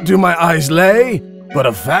 on what do my eyes lay? But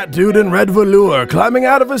a fat dude in red velour climbing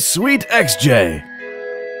out of a sweet XJ.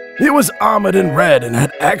 It was armored in red and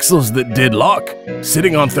had axles that did lock.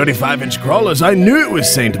 Sitting on 35-inch crawlers, I knew it was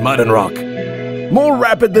St. Muddenrock. More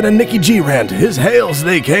rapid than a Nicky G rant, his hails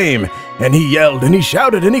they came, and he yelled and he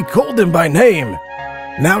shouted and he called them by name.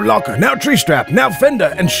 Now locker, now tree strap, now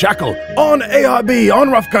fender and shackle, on ARB,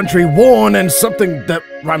 on rough country, worn and something that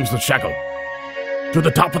rhymes with shackle. To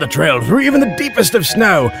the top of the trail, through even the deepest of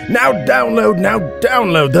snow, now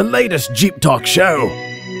download the latest Jeep Talk Show.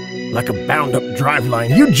 Like a bound-up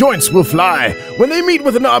driveline, you joints will fly. When they meet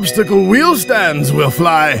with an obstacle, wheel stands will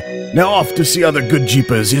fly. Now off to see other good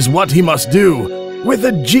Jeepers is what he must do, with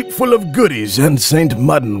a Jeep full of goodies and St.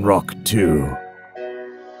 Muddenrock too.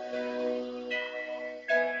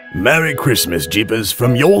 Merry Christmas, Jeepers,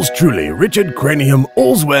 from yours truly, Richard Cranium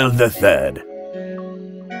Allswell III.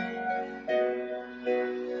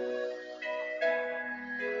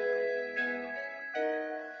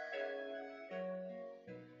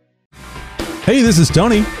 Hey, this is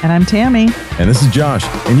Tony. And I'm Tammy. And this is Josh.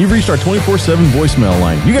 And you've reached our 24/7 voicemail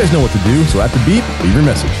line. You guys know what to do, so at the beep, leave your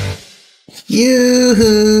message.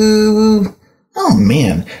 Yoo-hoo! Oh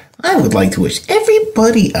man, I would like to wish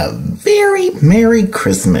everybody a very Merry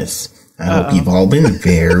Christmas. I hope you've all been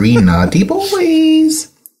very naughty boys.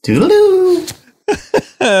 Toodaloo!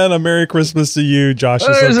 And a Merry Christmas to you, Josh.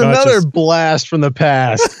 There's another blast from the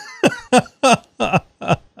past.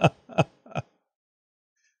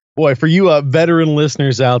 Boy, for you veteran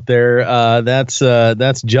listeners out there, that's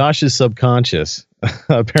Josh's subconscious.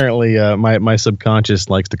 Apparently, my subconscious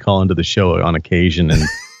likes to call into the show on occasion, and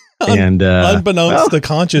unbeknownst to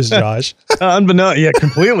conscious Josh.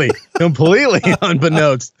 Completely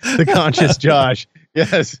unbeknownst to conscious Josh.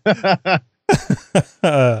 Yes,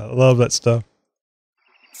 love that stuff.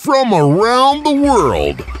 From around the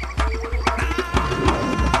world.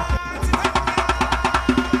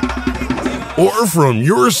 or from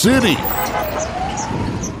your city.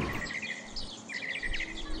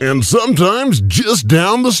 And sometimes just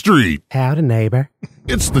down the street. Howdy, neighbor.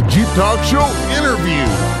 It's the Jeep Talk Show interview.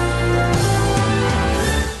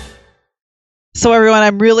 So everyone,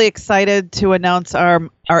 I'm really excited to announce our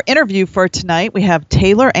interview for tonight. We have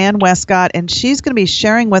Taylor Ann Westcott, and she's going to be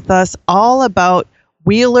sharing with us all about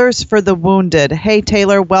Wheelers for the Wounded. Hey,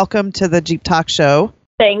 Taylor, welcome to the Jeep Talk Show.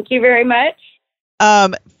 Thank you very much.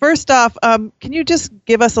 First off, can you just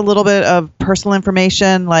give us a little bit of personal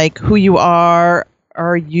information, like who you are?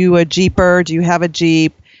 Are you a Jeeper? Do you have a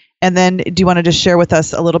Jeep? And then do you want to just share with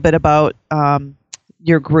us a little bit about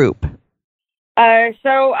your group?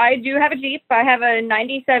 So I do have a Jeep. I have a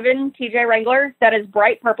 97 TJ Wrangler that is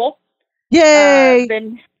bright purple. Yay! It's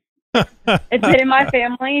been in my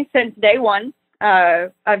family since day one.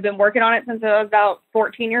 I've been working on it since I was about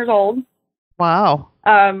 14 years old. Wow.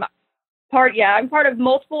 I'm part of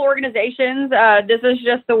multiple organizations. This is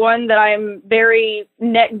just the one that I'm very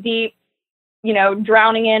neck deep,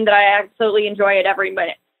 drowning in, that I absolutely enjoy it every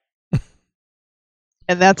minute.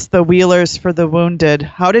 And that's the Wheelers for the Wounded.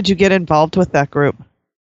 How did you get involved with that group?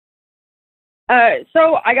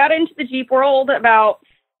 So I got into the Jeep world about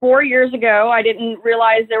 4 years ago. I didn't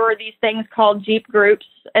realize there were these things called Jeep groups,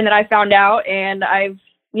 and then I found out, and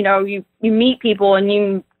you meet people and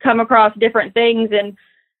you come across different things. And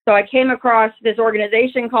so I came across this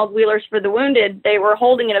organization called Wheelers for the Wounded. They were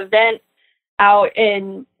holding an event out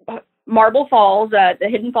in Marble Falls, the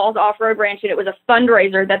Hidden Falls Off-Road Ranch, and it was a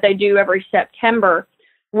fundraiser that they do every September,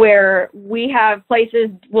 where we have places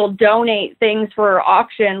will donate things for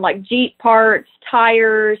auction, like Jeep parts,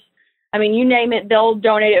 tires. I mean, you name it, they'll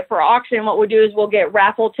donate it for auction. What we'll do is we'll get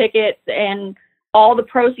raffle tickets, and all the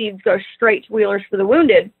proceeds go straight to Wheelers for the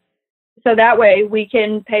Wounded. So that way we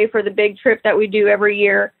can pay for the big trip that we do every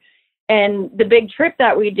year. And the big trip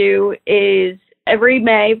that we do is every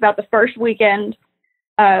May, about the first weekend.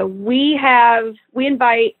 We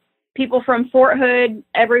invite people from Fort Hood,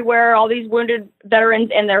 everywhere, all these wounded veterans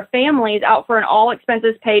and their families out for an all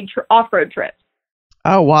expenses paid off-road trip.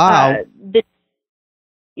 Oh, wow.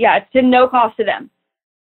 It's to no cost to them.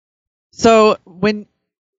 So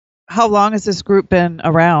how long has this group been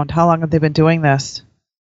around? How long have they been doing this?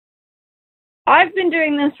 I've been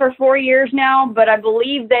doing this for 4 years now, but I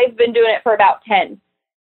believe they've been doing it for about 10.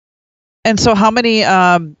 And so how many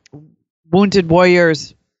wounded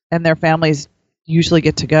warriors and their families usually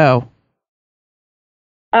get to go?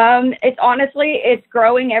 It's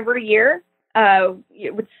growing every year.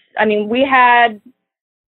 We had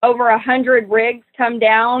over 100 rigs come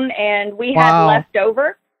down, and we had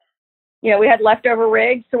leftover. We had leftover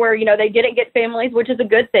rigs to where, they didn't get families, which is a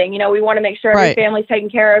good thing. We want to make sure every family's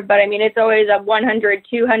taken care of. But it's always a 100,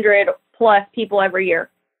 200 plus people every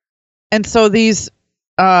year. And so these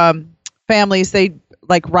families, they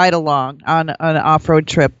ride along on an off-road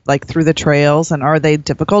trip, through the trails. And are they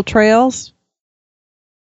difficult trails?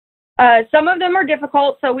 Some of them are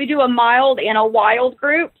difficult. So we do a mild and a wild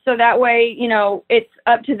group. So that way, it's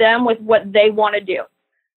up to them with what they want to do.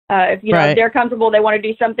 If they're comfortable, they want to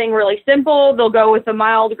do something really simple, they'll go with the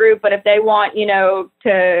mild group. But if they want,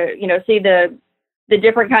 to see the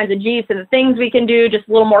different kinds of Jeeps and the things we can do, just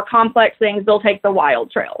a little more complex things, they'll take the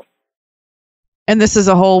wild trails. And this is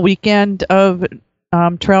a whole weekend of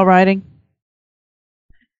trail riding?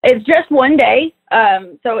 It's just one day.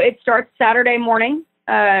 So it starts Saturday morning.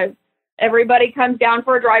 Everybody comes down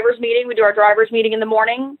for a driver's meeting. We do our driver's meeting in the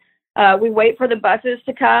morning. We wait for the buses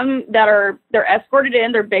to come they're escorted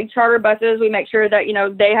in. They're big charter buses. We make sure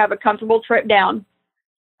that, they have a comfortable trip down.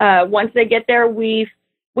 Once they get there, we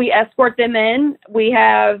escort them in. We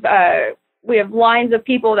have lines of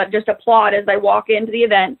people that just applaud as they walk into the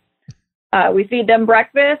event. We feed them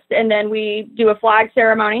breakfast, and then we do a flag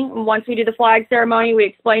ceremony. And once we do the flag ceremony, we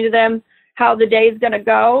explain to them how the day is going to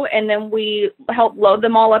go, and then we help load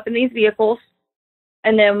them all up in these vehicles.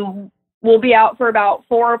 And then we'll be out for about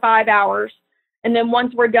 4 or 5 hours. And then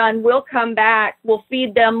once we're done, we'll come back. We'll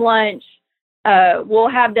feed them lunch. We'll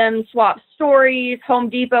have them swap stories. Home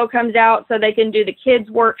Depot comes out so they can do the kids'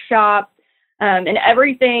 workshop. And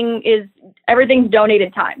everything's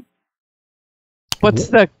donated time. What's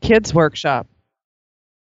the kids' workshop?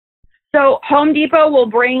 So Home Depot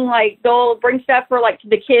will they'll bring stuff for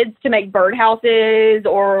the kids to make birdhouses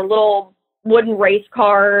or little wooden race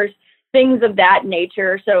cars, things of that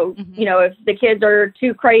nature. So, if the kids are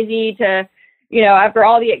too crazy to, after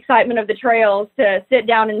all the excitement of the trails, to sit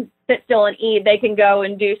down and sit still and eat, they can go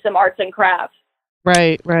and do some arts and crafts.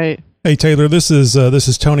 Right. Hey, Taylor, this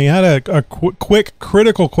is Tony. I had a quick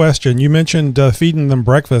critical question. You mentioned feeding them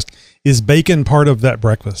breakfast. Is bacon part of that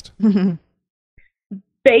breakfast?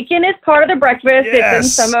 Bacon is part of the breakfast. Yes.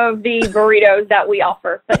 It's in some of the burritos that we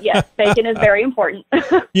offer. But yes, bacon is very important.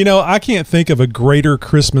 I can't think of a greater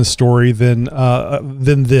Christmas story than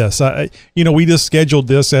this. We just scheduled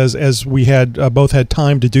this as we had both had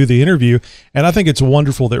time to do the interview, and I think it's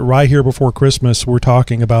wonderful that right here before Christmas we're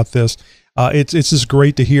talking about this. It's just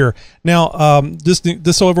great to hear. Now, just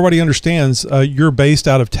so everybody understands, you're based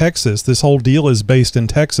out of Texas. This whole deal is based in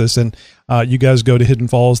Texas, and you guys go to Hidden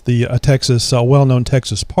Falls, the Texas, well-known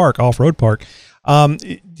Texas park, off-road park.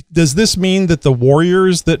 Does this mean that the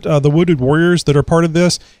warriors, the Wounded Warriors that are part of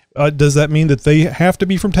this, does that mean that they have to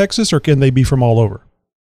be from Texas, or can they be from all over?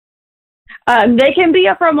 They can be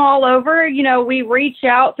from all over. We reach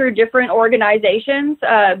out through different organizations,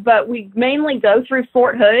 but we mainly go through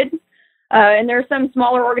Fort Hood. And there are some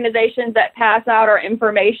smaller organizations that pass out our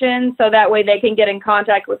information so that way they can get in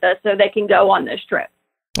contact with us so they can go on this trip.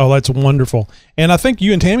 Oh, that's wonderful. And I think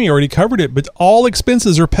you and Tammy already covered it, but all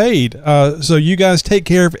expenses are paid. So you guys take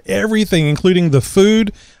care of everything, including the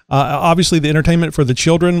food, obviously the entertainment for the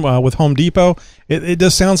children with Home Depot. It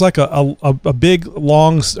just sounds like a big,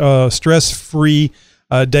 long, stress-free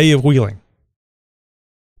day of wheeling.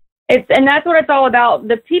 And that's what it's all about.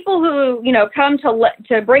 The people who, come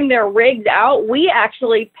to bring their rigs out, we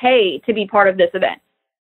actually pay to be part of this event.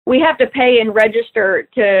 We have to pay and register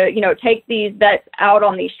to, take these vets out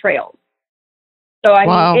on these trails. So,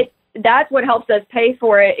 I mean, that's what helps us pay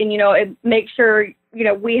for it. And, it makes sure,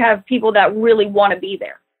 we have people that really want to be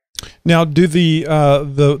there. Now, do the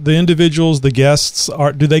individuals, the guests,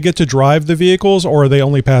 do they get to drive the vehicles, or are they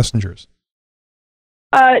only passengers?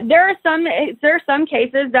 There are some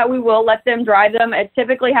cases that we will let them drive them. It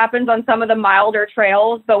typically happens on some of the milder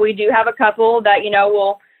trails, but we do have a couple that,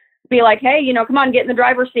 will be like, hey, come on, get in the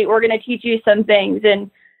driver's seat. We're going to teach you some things.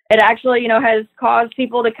 And it actually, has caused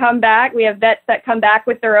people to come back. We have vets that come back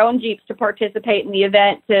with their own Jeeps to participate in the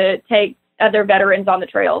event to take other veterans on the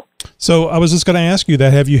trails. So I was just going to ask you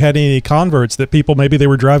that. Have you had any converts that people, maybe they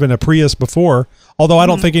were driving a Prius before, although I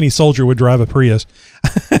don't think any soldier would drive a Prius.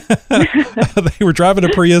 They were driving a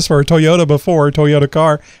Prius or a Toyota before, a Toyota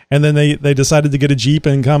car, and then they decided to get a Jeep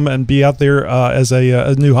and come and be out there as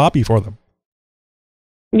a new hobby for them.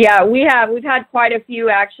 Yeah, we've had quite a few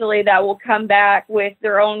actually that will come back with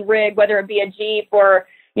their own rig, whether it be a Jeep or,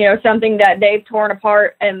 something that they've torn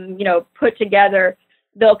apart and, put together.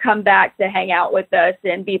 They'll come back to hang out with us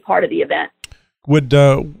and be part of the event. Would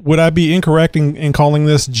I be incorrect in calling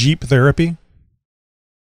this Jeep therapy?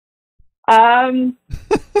 No,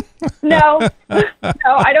 no,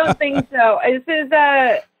 I don't think so. This is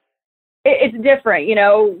it's different.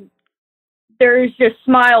 There's just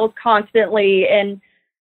smiles constantly, and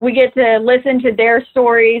we get to listen to their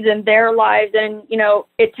stories and their lives, and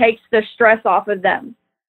it takes the stress off of them.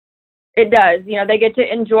 It does. They get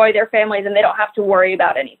to enjoy their families and they don't have to worry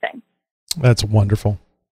about anything. That's wonderful.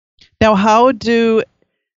 Now, how do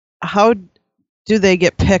they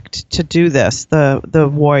get picked to do this?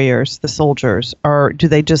 The warriors, the soldiers, or do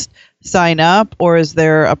they just sign up, or is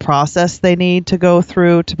there a process they need to go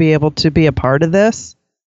through to be able to be a part of this?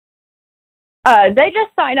 They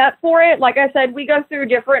just sign up for it. Like I said, we go through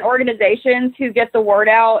different organizations who get the word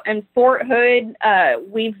out, and Fort Hood,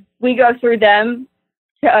 we go through them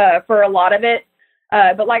for a lot of it.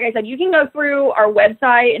 But like I said, you can go through our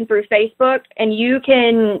website and through Facebook, and you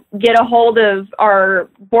can get a hold of our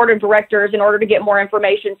board of directors in order to get more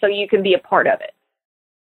information so you can be a part of it.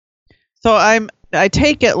 So I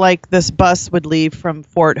take it like this bus would leave from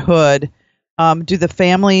Fort Hood. Do the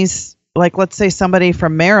families, like let's say somebody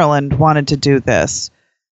from Maryland wanted to do this,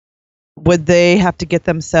 would they have to get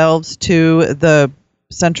themselves to the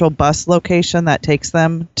central bus location that takes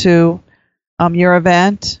them to your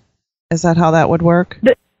event? Is that how that would work?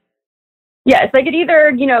 Yes, they could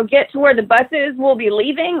either, get to where the buses will be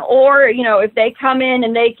leaving, or, if they come in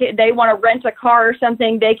and they want to rent a car or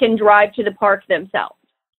something, they can drive to the park themselves.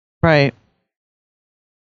 Right.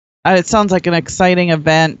 It sounds like an exciting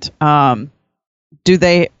event. Do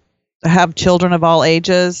they have children of all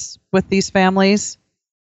ages with these families?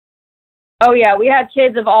 Oh, yeah. We have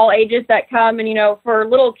kids of all ages that come, and, for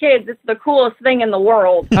little kids, it's the coolest thing in the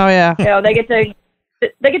world. Oh, yeah. They get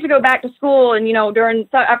to go back to school and,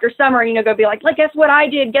 after summer, go be like, guess what I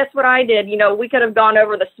did? Guess what I did? We could have gone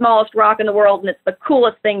over the smallest rock in the world, and it's the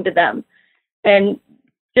coolest thing to them. And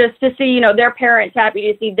just to see, their parents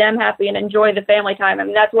happy, to see them happy and enjoy the family time. I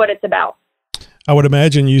mean, that's what it's about. I would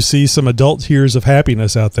imagine you see some adult tears of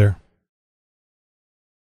happiness out there.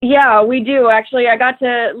 Yeah, we do. Actually,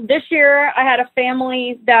 this year I had a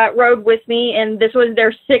family that rode with me, and this was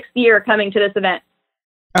their 6th year coming to this event.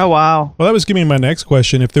 Oh, wow. Well, that was giving me my next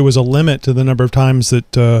question. If there was a limit to the number of times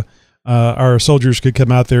that our soldiers could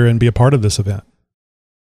come out there and be a part of this event?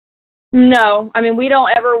 No, I mean, we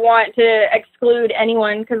don't ever want to exclude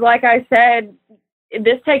anyone because, like I said,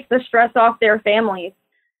 this takes the stress off their families.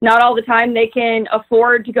 Not all the time they can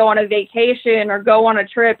afford to go on a vacation or go on a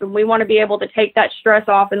trip, and we want to be able to take that stress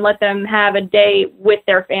off and let them have a day with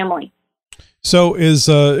their family. So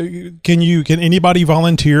can anybody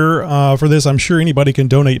volunteer for this? I'm sure anybody can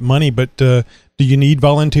donate money, but do you need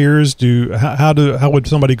volunteers? How would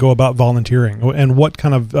somebody go about volunteering, and what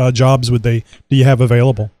kind of jobs do you have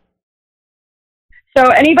available? So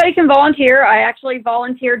anybody can volunteer. I actually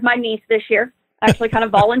volunteered my niece this year. Actually kind of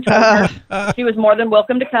volunteered her. She was more than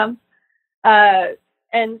welcome to come.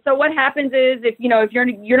 And so what happens is if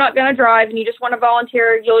you're not going to drive and you just want to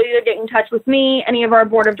volunteer, you'll either get in touch with me, any of our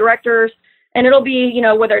board of directors, and it'll be,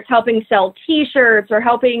 whether it's helping sell T-shirts or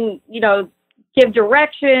helping, give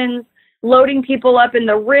directions, loading people up in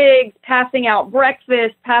the rigs, passing out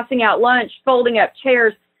breakfast, passing out lunch, folding up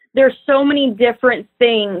chairs. There's so many different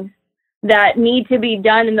things that need to be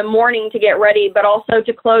done in the morning to get ready, but also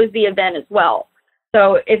to close the event as well.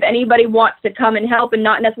 So if anybody wants to come and help and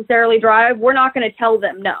not necessarily drive, we're not going to tell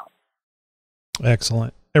them no.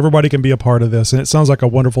 Excellent. Everybody can be a part of this, and it sounds like a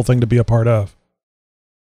wonderful thing to be a part of.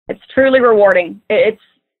 It's truly rewarding. It's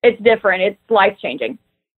different. It's life-changing.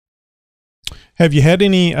 Have you had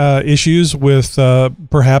any issues with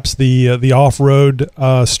perhaps the off-road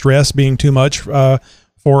stress being too much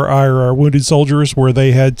for our wounded soldiers, where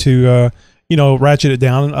they had to ratchet it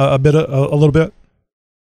down a little bit?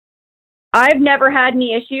 I've never had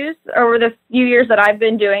any issues over the few years that I've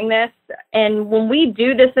been doing this. And when we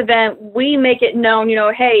do this event, we make it known,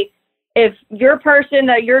 hey, if your person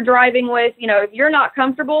that you're driving with, if you're not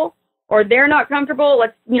comfortable or they're not comfortable,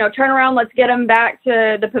 let's, turn around, let's get them back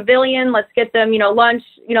to the pavilion. Let's get them, lunch,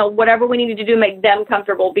 whatever we need to do, make them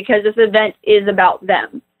comfortable, because this event is about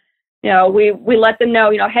them. We let them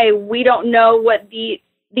know, hey, we don't know what these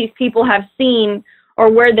people have seen or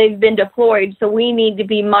where they've been deployed, so we need to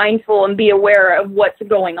be mindful and be aware of what's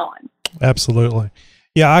going on. Absolutely.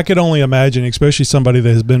 Yeah, I could only imagine, especially somebody that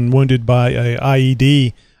has been wounded by a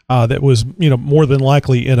IED that was, more than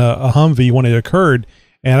likely in a Humvee when it occurred.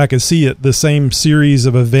 And I could see it, the same series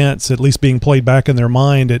of events at least being played back in their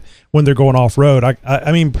mind when they're going off road.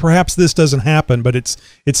 I mean, perhaps this doesn't happen, but it's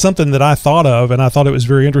something that I thought of, and I thought it was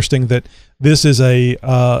very interesting that this is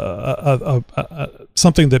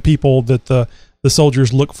something that the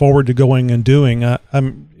soldiers look forward to going and doing.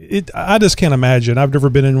 I just can't imagine. I've never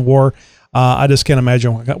been in war. I just can't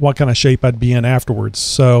imagine what kind of shape I'd be in afterwards.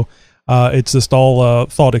 So it's just all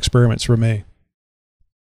thought experiments for me.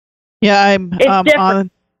 Yeah, I'm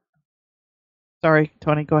on. Sorry,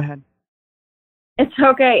 Tony, go ahead. It's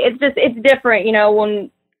okay. It's different,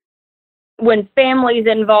 when family's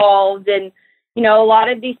involved, and a lot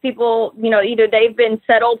of these people, either they've been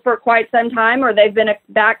settled for quite some time or they've been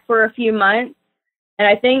back for a few months. And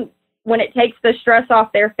I think when it takes the stress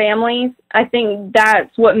off their families, I think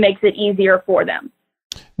that's what makes it easier for them.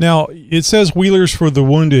 Now, it says Wheelers for the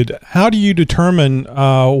Wounded. How do you determine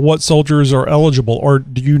what soldiers are eligible, or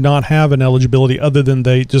do you not have an eligibility other than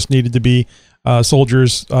they just needed to be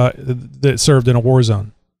soldiers that served in a war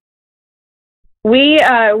zone? We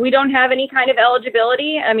don't have any kind of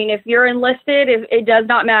eligibility. I mean, if you're enlisted, it does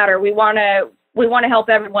not matter. We want to help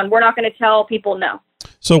everyone. We're not going to tell people no.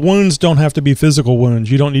 So wounds don't have to be physical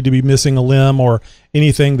wounds. You don't need to be missing a limb or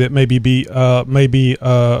anything that may be obvious,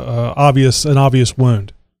 an obvious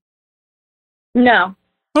wound. No.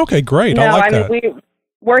 Okay, great. No, I like that.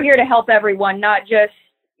 We're here to help everyone, not just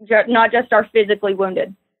our physically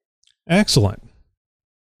wounded. Excellent.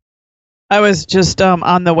 I was just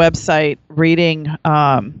on the website reading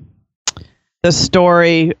the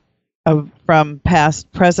story from past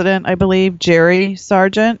president, I believe, Jerry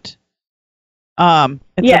Sargent.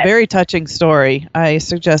 It's a very touching story. I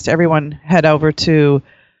suggest everyone head over to,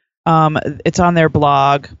 it's on their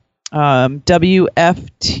blog,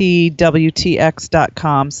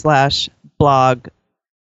 wftwtx.com/blog.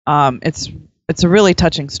 It's a really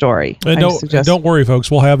touching story. And don't worry, folks.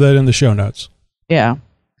 We'll have that in the show notes. Yeah.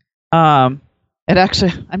 It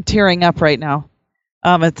actually, I'm tearing up right now.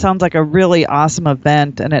 It sounds like a really awesome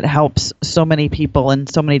event, and it helps so many people in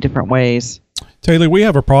so many different ways. Taylor, we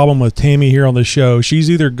have a problem with Tammy here on the show. She's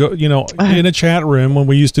either in a chat room when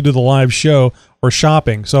we used to do the live show, or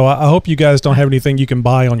shopping. So I hope you guys don't have anything you can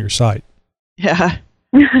buy on your site. Yeah.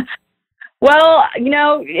 Well,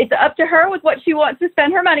 it's up to her with what she wants to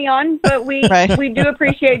spend her money on, but we do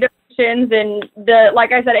appreciate donations, and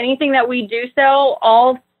like I said, anything that we do sell,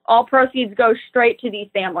 all proceeds go straight to these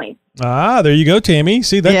families. Ah, there you go, Tammy.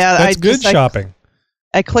 See, that's good shopping.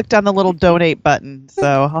 I clicked on the little donate button,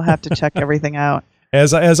 so I'll have to check everything out.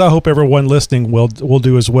 As I hope everyone listening will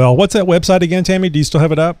do as well. What's that website again, Tammy? Do you still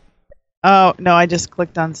have it up? Oh, no, I just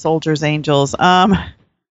clicked on Soldiers Angels. A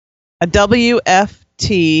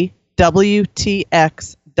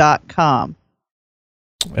WFTWTX.com.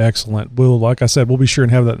 Excellent. Well, like I said, we'll be sure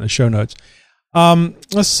and have that in the show notes.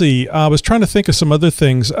 Let's see. I was trying to think of some other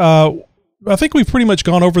things. I think we've pretty much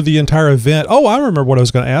gone over the entire event. Oh, I remember what I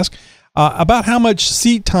was going to ask. About how much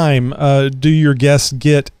seat time do your guests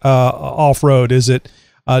get off-road? Is it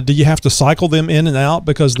do you have to cycle them in and out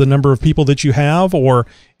because of the number of people that you have, or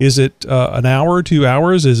is it an hour, 2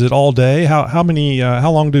 hours? Is it all day?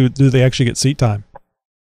 How long do they actually get seat time?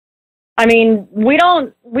 I mean, we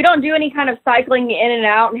don't do any kind of cycling in and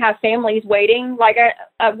out and have families waiting. Like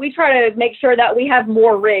we try to make sure that we have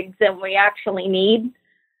more rigs than we actually need.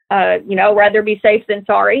 Rather be safe than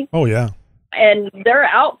sorry. Oh yeah. And they're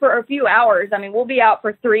out for a few hours. I mean, we'll be out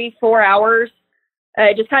for 3-4 hours.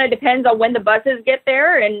 It just kind of depends on when the buses get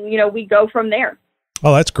there, and we go from there.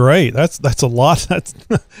 Oh, that's great. That's a lot. That's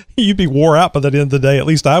you'd be wore out by the end of the day. At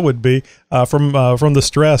least I would be from the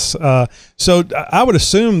stress. So I would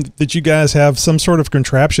assume that you guys have some sort of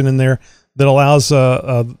contraption in there that allows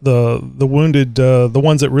the wounded, the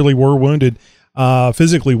ones that really were wounded,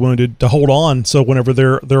 physically wounded, to hold on. So whenever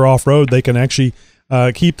they're off road, they can actually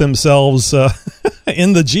keep themselves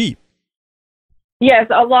in the Jeep. Yes,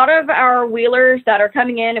 a lot of our wheelers that are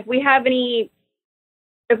coming in, if we have any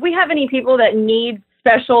people that need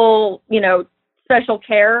special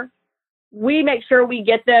care, we make sure we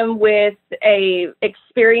get them with a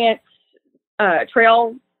experienced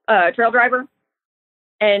trail driver,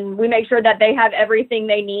 and we make sure that they have everything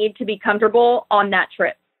they need to be comfortable on that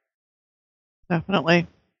trip. Definitely.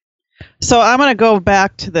 So I'm going to go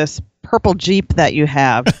back to this purple Jeep that you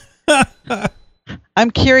have. I'm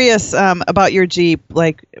curious about your Jeep.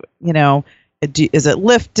 Like, is it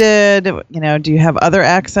lifted? Do you have other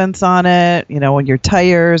accents on it? Your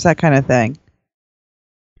tires, that kind of thing.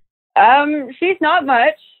 She's not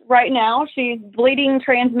much right now. She's bleeding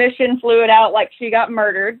transmission fluid out like she got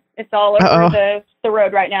murdered. It's all over the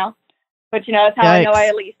road right now. But that's how I know I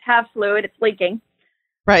at least have fluid. It's leaking.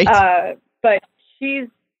 Right. But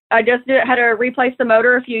I just had to replace the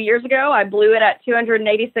motor a few years ago. I blew it at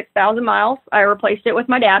 286,000 miles. I replaced it with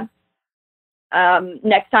my dad.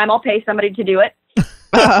 Next time I'll pay somebody to do it.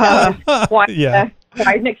 Quite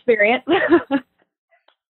an experience.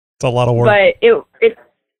 It's a lot of work. But it's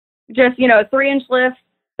just, 3-inch lift,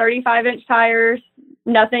 35-inch tires,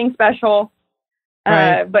 nothing special.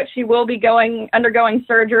 Right. But she will be undergoing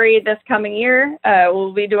surgery this coming year.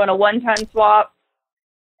 We'll be doing a 1-ton swap.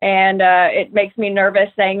 And it makes me nervous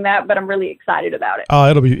saying that, but I'm really excited about it. Oh,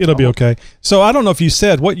 it'll be okay. So I don't know if you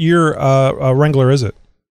said what year Wrangler is it?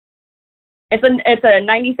 It's a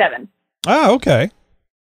 97. Ah, okay.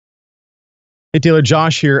 Hey Taylor,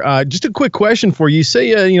 Josh here. Just a quick question for you. You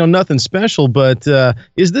say nothing special, but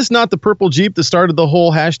is this not the purple Jeep that started the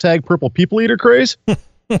whole hashtag Purple People Eater craze?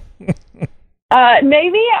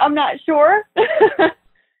 Maybe, I'm not sure.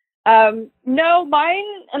 No, mine,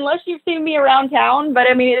 unless you've seen me around town, but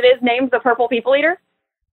I mean, it is named the Purple People Eater.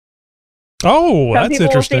 Oh, that's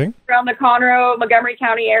interesting. Around the Conroe, Montgomery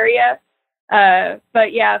County area.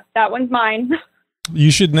 But yeah, that one's mine.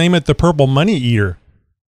 You should name it the Purple Money Eater.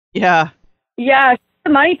 Yeah. Yeah, she's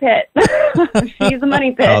the money pit. She's the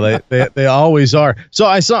money pit. Oh, they always are. So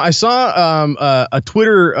I saw a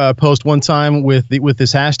Twitter post one time with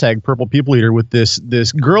this hashtag Purple People Eater with this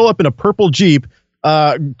girl up in a purple Jeep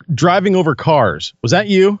driving over cars. Was that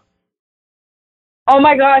you? Oh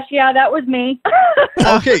my gosh, yeah, that was me.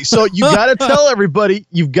 Okay, so you've got to tell everybody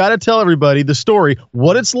the story,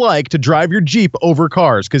 what it's like to drive your Jeep over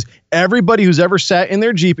cars, because everybody who's ever sat in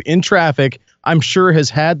their Jeep in traffic, I'm sure,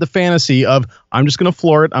 has had the fantasy of, I'm just going to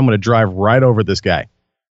floor it, I'm going to drive right over this guy.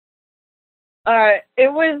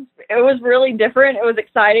 It was really different. It was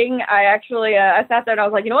exciting. I actually I sat there and I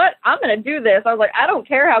was like, you know what? I'm going to do this. I was like, I don't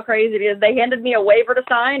care how crazy it is. They handed me a waiver to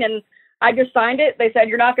sign, and I just signed it. They said,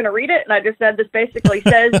 you're not going to read it. And I just said, this basically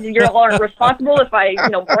says you're responsible if I,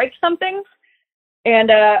 break something.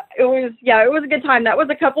 And it was a good time. That was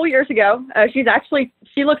a couple years ago. She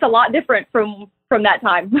looks a lot different from that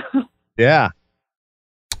time. Yeah.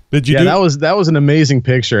 Did you? Yeah, that was an amazing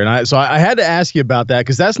picture, and I had to ask you about that,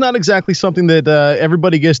 because that's not exactly something that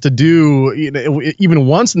everybody gets to do, even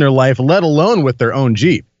once in their life, let alone with their own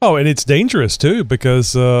Jeep. Oh, and it's dangerous too,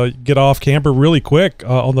 because you get off camber really quick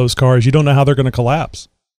on those cars. You don't know how they're going to collapse.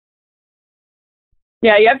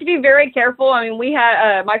 Yeah, you have to be very careful. I mean, we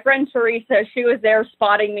had my friend Teresa. She was there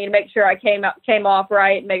spotting me to make sure I came off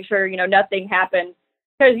right, and make sure nothing happened.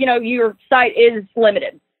 because, you know, your site is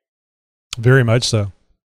limited. Very much so.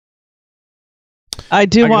 I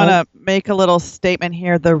do want to make a little statement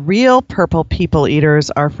here. The real purple people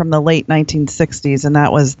eaters are from the late 1960s, and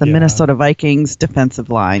that was the Minnesota Vikings defensive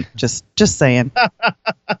line. Just saying.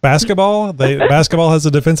 Basketball? Basketball has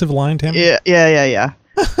a defensive line, Tammy? Yeah.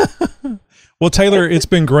 Well, Taylor, it's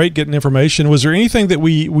been great getting information. Was there anything that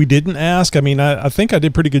we didn't ask? I mean, I think I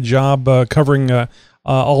did a pretty good job covering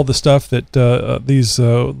all the stuff that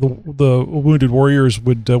the Wounded Warriors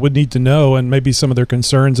would need to know, and maybe some of their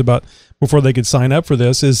concerns about before they could sign up for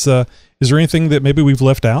this. Is there anything that maybe we've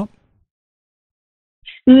left out?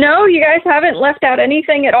 No, you guys haven't left out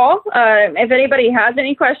anything at all. If anybody has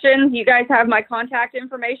any questions, you guys have my contact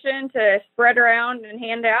information to spread around and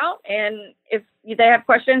hand out. And if they have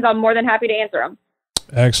questions, I'm more than happy to answer them.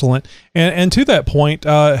 Excellent. And to that point,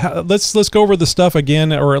 let's go over the stuff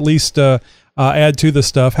again, or at least add to the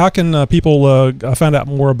stuff. How can people find out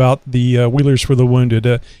more about the Wheelers for the Wounded?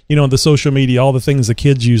 The social media, all the things the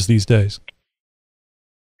kids use these days.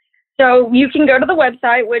 So you can go to the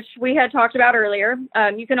website, which we had talked about earlier.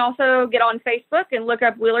 You can also get on Facebook and look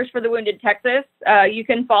up Wheelers for the Wounded Texas. You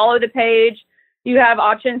can follow the page. You have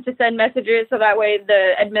options to send messages, so that way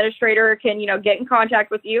the administrator can, get in contact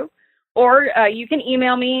with you. Or you can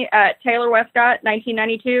email me at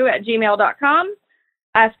taylorwestcott1992@gmail.com.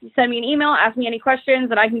 Send me an email, ask me any questions,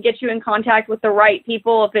 and I can get you in contact with the right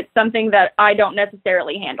people if it's something that I don't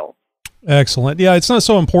necessarily handle. Excellent. Yeah, it's not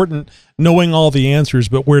so important knowing all the answers,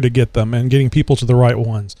 but where to get them and getting people to the right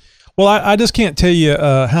ones. Well, I just can't tell you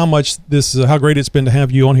how much how great it's been to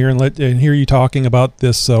have you on here and hear you talking about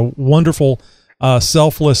this wonderful,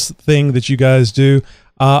 selfless thing that you guys do.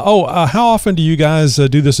 How often do you guys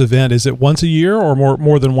do this event? Is it once a year or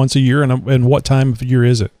more than once a year? And what time of year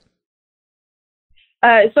is it?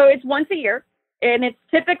 So it's once a year, and it's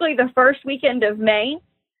typically the first weekend of May.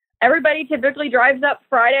 Everybody typically drives up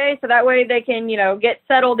Friday, so that way they can, get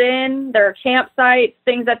settled in, their campsites,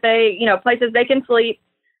 things that they, places they can sleep,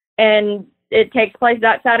 and it takes place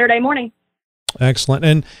that Saturday morning. Excellent.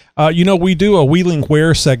 And, we do a Wheeling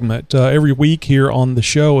Where segment every week here on the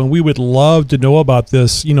show, and we would love to know about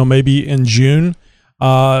this, maybe in June.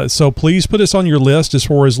 So please put us on your list as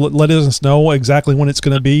far as letting us know exactly when it's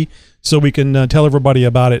going to be, so we can tell everybody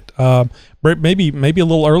about it. Maybe a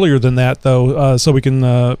little earlier than that, though, so we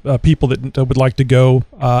can people that would like to go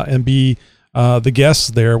and be the guests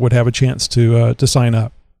there would have a chance to sign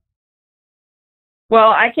up. Well,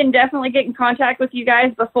 I can definitely get in contact with you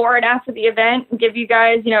guys before and after the event and give you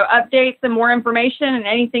guys, updates and more information, and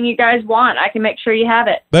anything you guys want, I can make sure you have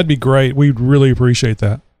it. That'd be great. We'd really appreciate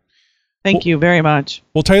that. Thank you very much.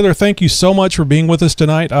 Well, Taylor, thank you so much for being with us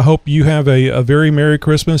tonight. I hope you have a very Merry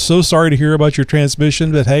Christmas. So sorry to hear about your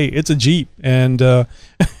transmission, but hey, it's a Jeep. And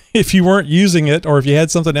if you weren't using it, or if you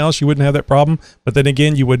had something else, you wouldn't have that problem. But then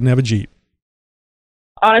again, you wouldn't have a Jeep.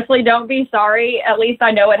 Honestly, don't be sorry. At least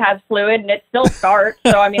I know it has fluid and it still starts.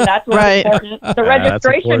 So, I mean, that's what's right. important. The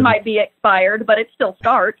registration might be expired, but it still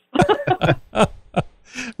starts.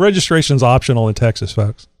 Registration's optional in Texas,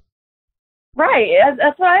 folks. Right.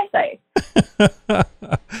 That's what I say.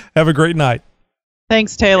 Have a great night.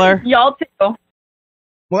 Thanks, Taylor. Y'all too. Well,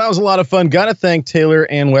 that was a lot of fun. Got to thank Taylor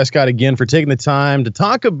and Westcott again for taking the time to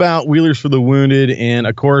talk about Wheelers for the Wounded, and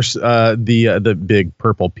of course, the big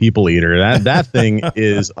purple people eater. That thing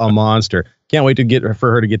is a monster. Can't wait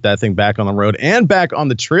for her to get that thing back on the road and back on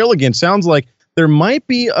the trail again. Sounds like there might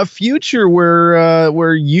be a future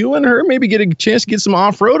where you and her maybe get a chance to get some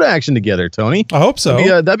off-road action together, Tony. I hope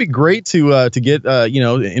so. That'd be great to get an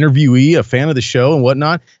interviewee, a fan of the show and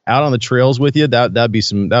whatnot, out on the trails with you. That'd be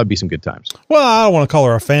some good times. Well, I don't want to call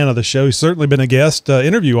her a fan of the show. She's certainly been a guest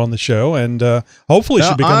interview on the show, and hopefully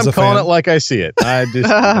she becomes a fan. I'm calling it like I see it. I just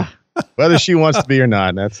whether she wants to be or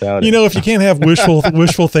not. That's how it is. If you can't have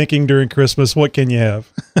wishful thinking during Christmas, what can you have?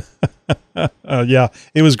 Yeah,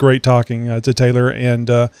 it was great talking to Taylor, and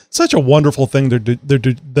such a wonderful thing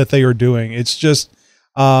that they are doing. It's just,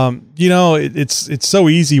 it's so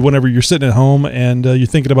easy whenever you're sitting at home and you're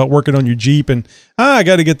thinking about working on your Jeep, and I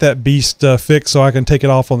got to get that beast fixed so I can take it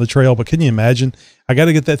off on the trail. But can you imagine? I got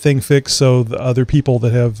to get that thing fixed so the other people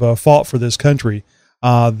that have fought for this country,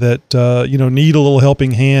 that need a little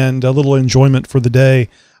helping hand, a little enjoyment for the day,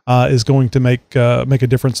 is going to make a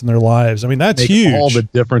difference in their lives. I mean, that's huge. All the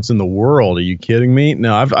difference in the world. Are you kidding me?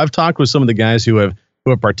 No, I've talked with some of the guys who have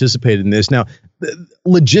participated in this. Now,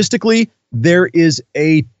 logistically, there is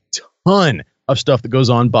a ton of stuff that goes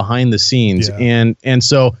on behind the scenes, and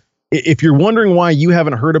so if you're wondering why you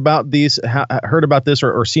haven't heard about this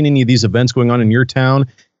or seen any of these events going on in your town,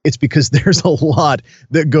 it's because there's a lot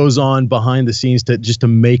that goes on behind the scenes to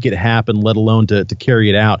make it happen, let alone to carry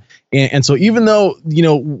it out. And so even though,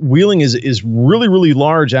 wheeling is really, really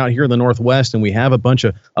large out here in the Northwest, and we have a bunch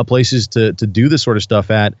of places to do this sort of stuff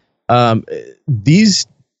at, these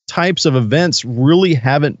types of events really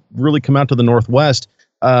haven't really come out to the Northwest,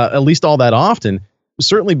 at least all that often,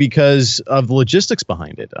 certainly because of the logistics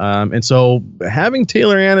behind it. And so having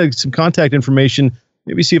Taylor Anna some contact information,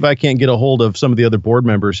 maybe see if I can't get a hold of some of the other board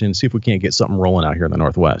members and see if we can't get something rolling out here in the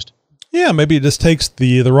Northwest. Yeah, maybe it just takes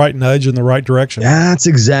the right nudge in the right direction. That's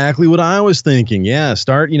exactly what I was thinking. Yeah,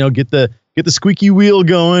 start, get the squeaky wheel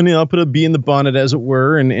going. I'll put a bee in the bonnet, as it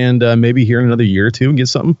were, and maybe here in another year or two and get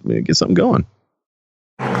something going.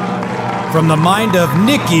 From the mind of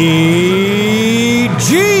Nikki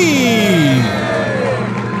G.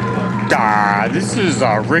 This is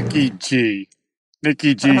Ricky G.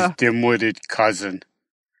 Nikki G's dim-witted cousin.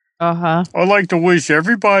 I'd like to wish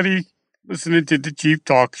everybody listening to the Jeep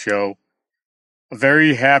Talk Show a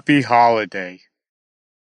very happy holiday.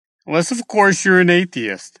 Unless, of course, you're an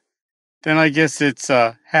atheist. Then I guess it's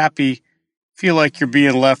happy, feel like you're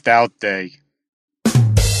being left out day.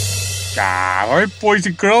 All right, boys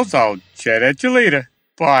and girls, I'll chat at you later.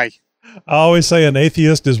 Bye. I always say an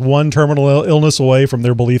atheist is one terminal illness away from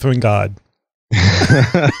their belief in God.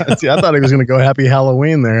 See, I thought he was going to go Happy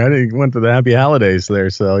Halloween there. I think he went to the Happy Holidays there.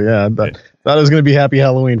 So yeah, I thought it was going to be Happy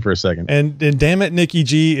Halloween for a second. And damn it, Nikki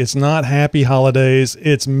G, it's not Happy Holidays.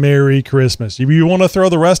 It's Merry Christmas. You want to throw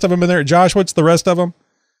the rest of them in there? Josh, what's the rest of them?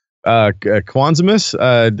 Kwanzaa?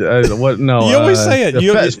 What? No. You always say it.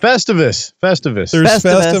 Festivus. There's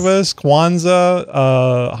Festivus,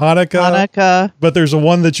 Kwanzaa, Hanukkah. But there's a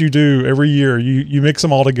one that you do every year. You mix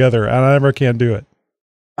them all together, and I never can do it.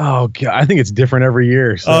 Oh God, I think it's different every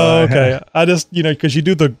year. So okay. I just, because you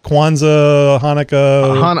do the Kwanzaa,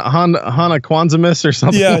 Hanukkah Kwanzaamas or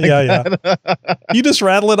something. Yeah. You just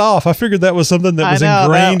rattle it off. I figured that was something that was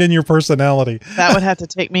ingrained in your personality. That would have to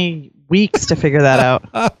take me weeks to figure that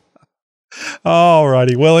out. All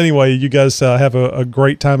righty. Well, anyway, you guys have a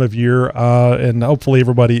great time of year, and hopefully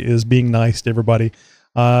everybody is being nice to everybody.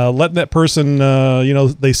 Letting that person,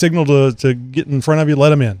 they signal to get in front of you, let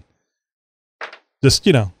them in. Just,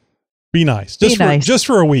 be nice. Just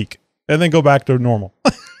for a week, and then go back to normal.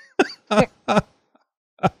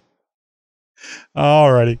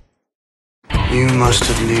 All righty. You must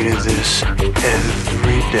have needed this every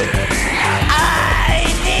day. I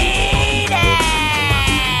need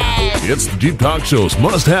it! It's the Jeep Talk Show's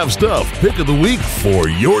must-have stuff. Pick of the week for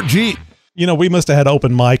your Jeep. We must have had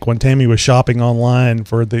open mic when Tammy was shopping online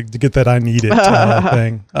to get that I need it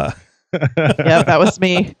thing. Yep, that was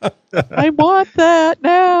me. I want that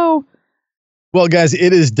now. Well, guys,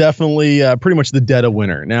 it is definitely pretty much the dead of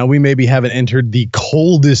winter. Now, we maybe haven't entered the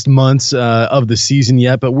coldest months of the season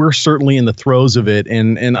yet, but we're certainly in the throes of it.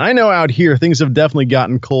 And I know out here, things have definitely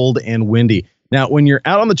gotten cold and windy. Now, when you're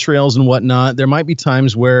out on the trails and whatnot, there might be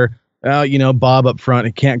times where, Bob up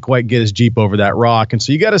front can't quite get his Jeep over that rock. And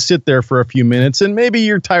so you got to sit there for a few minutes, and maybe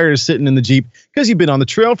you're tired of sitting in the Jeep because you've been on the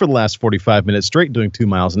trail for the last 45 minutes straight doing 2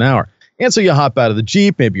 miles an hour. And so you hop out of the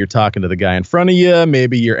Jeep, maybe you're talking to the guy in front of you,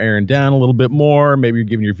 maybe you're airing down a little bit more, maybe you're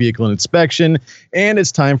giving your vehicle an inspection, and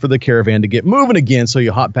it's time for the caravan to get moving again. So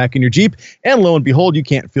you hop back in your Jeep, and lo and behold, you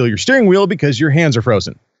can't feel your steering wheel because your hands are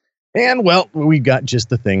frozen. And well, we got just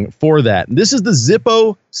the thing for that. This is the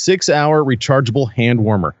Zippo 6-hour rechargeable hand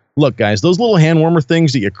warmer. Look, guys, those little hand warmer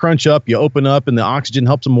things that you crunch up, you open up, and the oxygen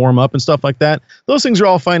helps them warm up and stuff like that. Those things are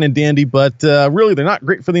all fine and dandy, but really, they're not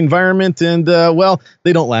great for the environment. And,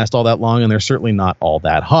 they don't last all that long, and they're certainly not all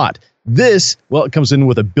that hot. This, it comes in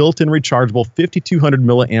with a built-in rechargeable 5,200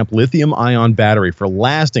 milliamp lithium-ion battery for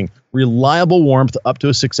lasting, reliable warmth up to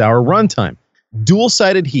a 6-hour runtime.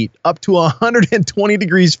 Dual-sided heat up to 120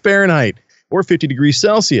 degrees Fahrenheit or 50 degrees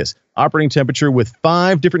Celsius. Operating temperature with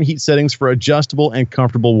 5 different heat settings for adjustable and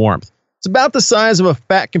comfortable warmth. It's about the size of a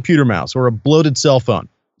fat computer mouse or a bloated cell phone.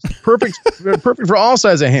 It's perfect for all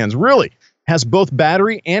sizes of hands, really. Has both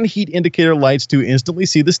battery and heat indicator lights to instantly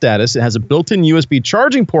see the status. It has a built-in USB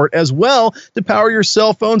charging port as well to power your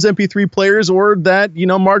cell phone's MP3 players or that,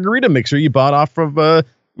 margarita mixer you bought off of,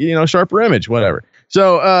 Sharper Image, whatever.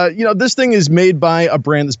 So, this thing is made by a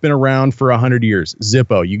brand that's been around for 100 years,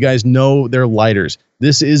 Zippo. You guys know their lighters.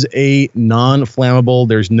 This is a non-flammable.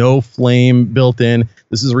 There's no flame built in.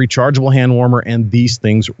 This is a rechargeable hand warmer, and these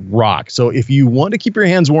things rock. So if you want to keep your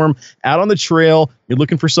hands warm out on the trail, you're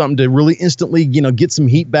looking for something to really instantly, get some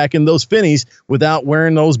heat back in those finnies without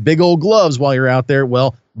wearing those big old gloves while you're out there,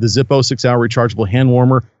 well, the Zippo 6-hour rechargeable hand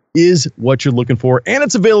warmer is what you're looking for, and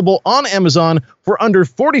it's available on Amazon for under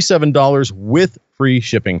 $47 with free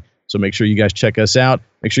shipping. So make sure you guys check us out.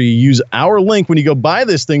 Make sure you use our link when you go buy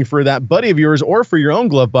this thing for that buddy of yours or for your own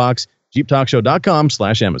glove box,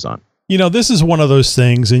 JeepTalkShow.com/Amazon. You know, this is one of those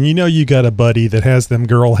things, and you know you got a buddy that has them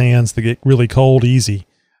girl hands that get really cold easy.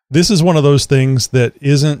 This is one of those things that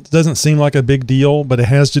doesn't seem like a big deal, but it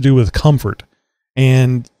has to do with comfort.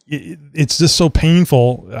 And it's just so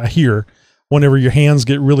painful here whenever your hands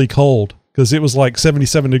get really cold, because it was like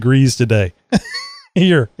 77 degrees today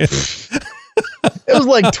here. It was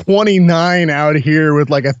like 29 out here with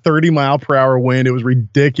like a 30-mile-per-hour wind. It was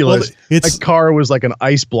ridiculous. Well, my car was like an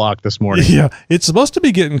ice block this morning. Yeah, it's supposed to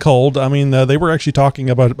be getting cold. I mean, they were actually talking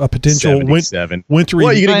about a potential wintry.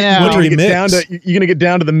 Well, you're gonna get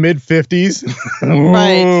down to the mid 50s,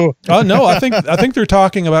 right? Oh no, I think they're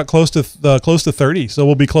talking about close to 30. So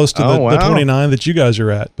we'll be close to the 29 that you guys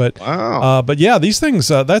are at. But but yeah, these things.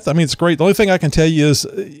 It's great. The only thing I can tell you is,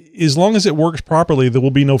 as long as it works properly, there will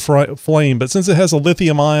be no flame. But since it has a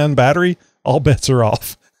lithium-ion battery, all bets are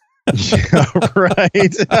off. Yeah,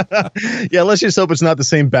 right. Yeah, let's just hope it's not the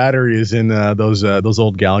same battery as in those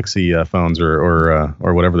old Galaxy phones or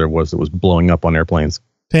whatever there was that was blowing up on airplanes.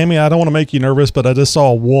 Tammy, I don't want to make you nervous, but I just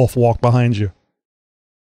saw a wolf walk behind you.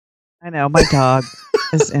 I know, my dog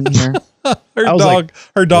is in here.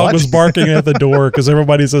 Her dog was barking at the door because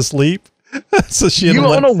everybody's asleep. So she had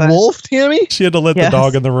wolf, Tammy? She had to let the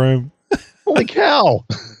dog in the room. Holy cow!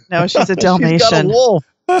 No, she's a Dalmatian. She's got a wolf.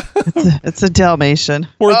 It's a Dalmatian.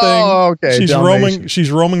 Poor thing. Oh, okay. She's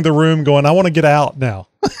Dalmatian. roaming the room going, I want to get out now.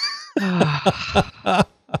 I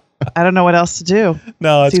don't know what else to do.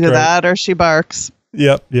 No, it's either great. that or she barks.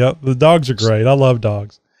 Yep. The dogs are great. I love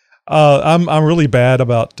dogs. I'm really bad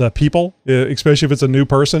about people, especially if it's a new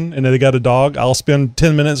person and they got a dog. I'll spend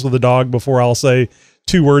 10 minutes with a dog before I'll say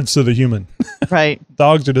 2 words to the human. Right.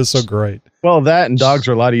 Dogs are just so great. Well, that and dogs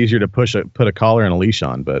are a lot easier to put a collar and a leash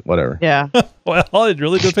on, but whatever. Yeah. Well, it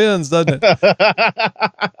really depends, doesn't it?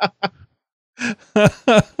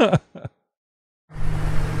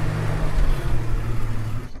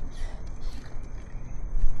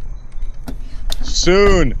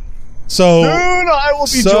 Soon I will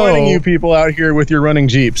be joining you people out here with your running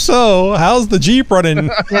Jeeps. So how's the Jeep running?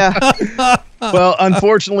 Yeah. Well,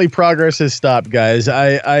 unfortunately, progress has stopped, guys.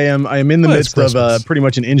 I am in the midst of pretty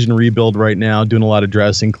much an engine rebuild right now, doing a lot of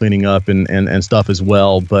dressing, cleaning up, and stuff as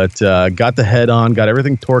well. But got the head on, got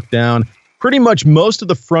everything torqued down. Pretty much most of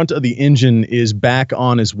the front of the engine is back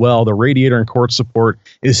on as well. The radiator and cord support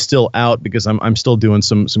is still out because I'm still doing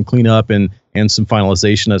some cleanup and some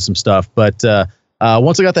finalization of some stuff. But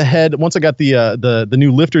once I got the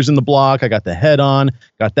new lifters in the block, I got the head on,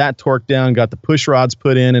 got that torqued down, got the push rods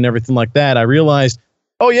put in and everything like that. I realized,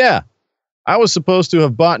 oh yeah, I was supposed to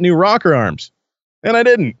have bought new rocker arms and I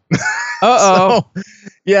didn't. Uh-oh. So,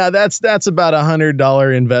 yeah, that's about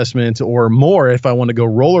 $100 investment or more. If I want to go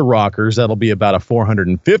roller rockers, that'll be about a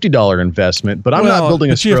 $450 investment, but I'm not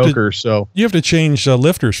building a stroker. So you have to change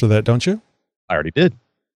lifters for that, don't you? I already did.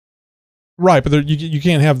 Right, but you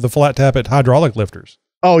can't have the flat tappet hydraulic lifters.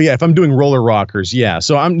 Oh yeah, if I'm doing roller rockers, yeah.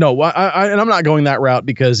 So I'm not going that route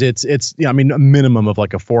because it's a minimum of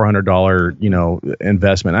like a $400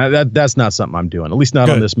 investment. That's not something I'm doing. At least not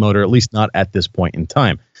on this motor. At least not at this point in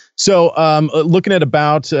time. So looking at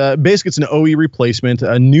about basically it's an OE replacement,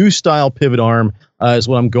 a new style pivot arm is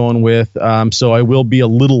what I'm going with. So I will be a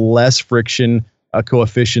little less friction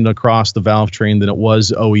coefficient across the valve train than it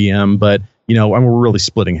was OEM, but we're really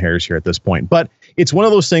splitting hairs here at this point. But it's one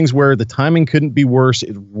of those things where the timing couldn't be worse.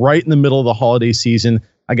 It's right in the middle of the holiday season.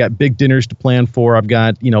 I got big dinners to plan for. I've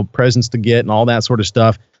got, presents to get and all that sort of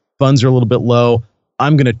stuff. Funds are a little bit low.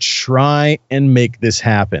 I'm going to try and make this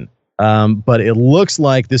happen. But it looks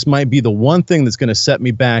like this might be the one thing that's going to set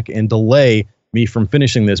me back and delay me from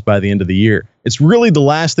finishing this by the end of the year. It's really the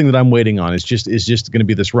last thing that I'm waiting on. It's just going to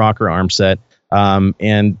be this rocker arm set.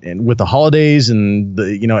 And with the holidays and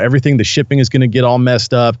everything, the shipping is going to get all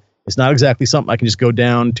messed up. It's not exactly something I can just go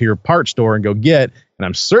down to your parts store and go get. And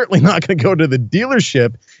I'm certainly not going to go to the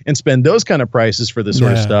dealership and spend those kind of prices for this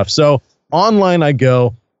sort of stuff. So online I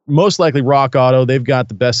go, most likely Rock Auto. They've got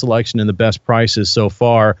the best selection and the best prices so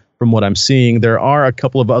far from what I'm seeing. There are a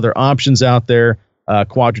couple of other options out there.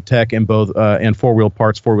 Quadratech and both and 4-wheel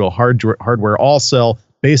parts, 4-wheel hardware all sell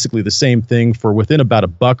basically the same thing for within about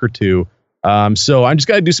 $1 or $2. So I just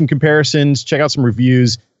got to do some comparisons, check out some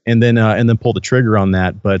reviews, and then pull the trigger on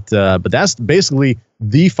that. But that's basically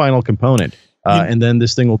the final component. And then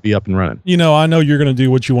this thing will be up and running. I know you're going to do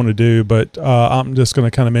what you want to do, but I'm just going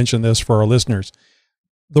to kind of mention this for our listeners.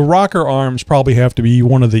 The rocker arms probably have to be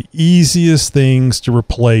one of the easiest things to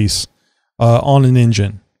replace on an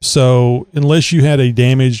engine. So unless you had a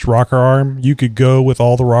damaged rocker arm, you could go with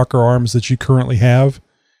all the rocker arms that you currently have.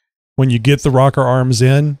 when you get the rocker arms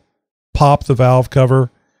in, pop the valve cover.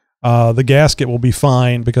 The gasket will be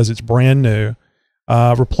fine because it's brand new.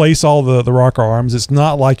 Replace all the rocker arms. It's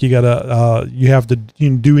not like you have to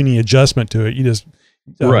do any adjustment to it. You just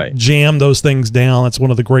jam those things down. That's one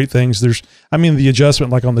of the great things. The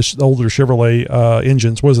adjustment like on the older Chevrolet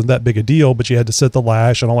engines wasn't that big a deal, but you had to set the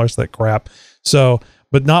lash and all the rest of that crap. So,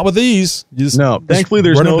 but not with these. Thankfully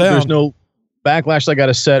there's no backlash I got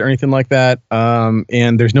to set or anything like that.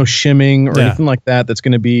 And there's no shimming or anything like that that's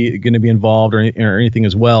going to be involved or anything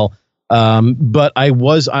as well. But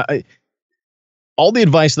all the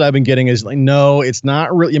advice that I've been getting is like, no, it's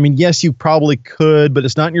not really. I mean, yes, you probably could, but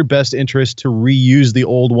it's not in your best interest to reuse the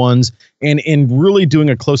old ones. And in really doing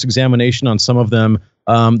a close examination on some of them,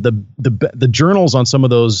 the journals on some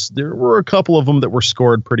of those, there were a couple of them that were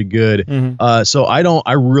scored pretty good. So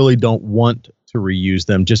I really don't want to reuse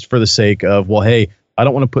them just for the sake of, well, hey, I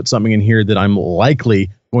don't want to put something in here that I'm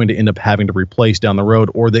likely going to end up having to replace down the road,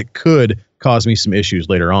 or that could cause me some issues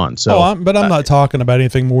later on. So, I'm not talking about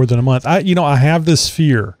anything more than a month. I have this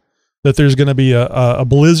fear that there's going to be a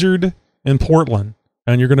blizzard in Portland,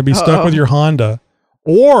 and you're going to be stuck with your Honda,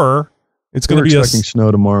 or it's going to be expecting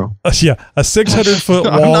snow tomorrow. A 600-foot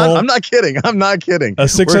wall. I'm not kidding. A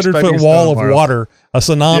 600-foot wall of water. A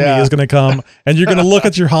tsunami is going to come, and you're going to look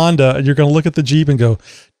at your Honda, and you're going to look at the Jeep and go,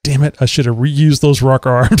 damn it, I should have reused those rocker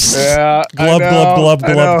arms. Yeah, glub.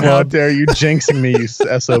 How dare you jinxing me, you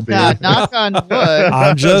SOB. Knock on wood.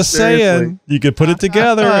 I'm just saying, you could put it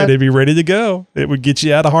together and it'd be ready to go. It would get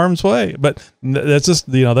you out of harm's way. But that's just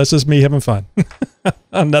me having fun.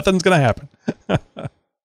 Nothing's going to happen.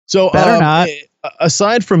 So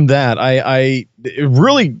aside from that, I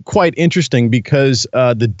really quite interesting because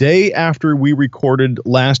the day after we recorded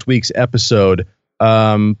last week's episode,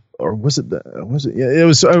 or was it? It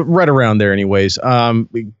was right around there. Anyways,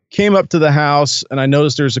 we came up to the house and I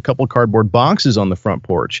noticed there's a couple cardboard boxes on the front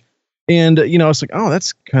porch. And, it's like, oh,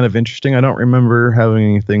 that's kind of interesting. I don't remember having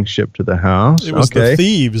anything shipped to the house. It was the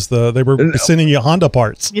thieves. They were sending you Honda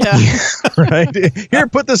parts. Yeah. Right. Here,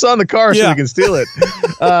 put this on the car so we can steal it.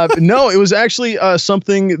 No, it was actually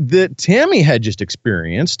something that Tammy had just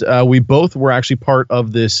experienced. We both were actually part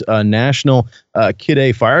of this national Kid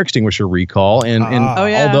A fire extinguisher recall. And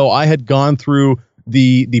although I had gone through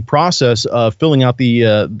the process of filling out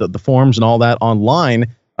the forms and all that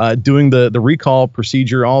online, doing the recall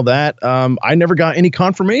procedure, all that, I never got any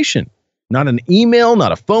confirmation. Not an email,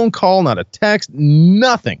 not a phone call, not a text,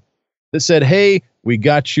 nothing that said, hey, we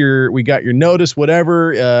got your notice,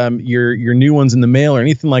 whatever, your new one's in the mail or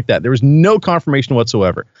anything like that. There was no confirmation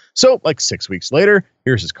whatsoever. So like 6 weeks later,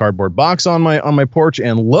 here's this cardboard box on my porch,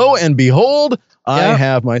 and lo and behold, I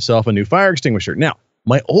have myself a new fire extinguisher. Now,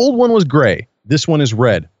 my old one was gray. This one is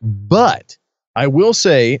red, but I will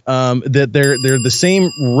say that they're the same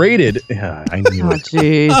rated. I knew it.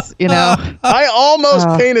 Jeez, I almost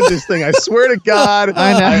painted this thing. I swear to God,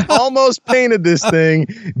 I almost painted this thing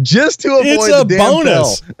just to avoid the damn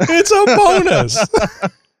bonus. bell. It's a bonus.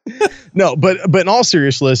 No, but in all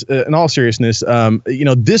seriousness,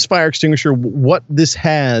 this fire extinguisher, what this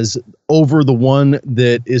has over the one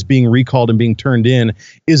that is being recalled and being turned in,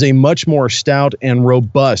 is a much more stout and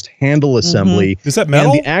robust handle assembly. Is that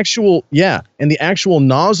metal? And the actual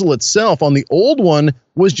nozzle itself on the old one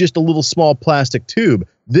was just a little small plastic tube.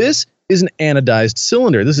 This is an anodized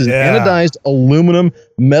cylinder. This is an anodized aluminum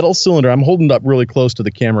metal cylinder. I'm holding it up really close to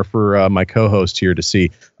the camera for my co-host here to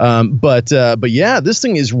see. But yeah, this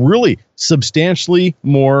thing is really substantially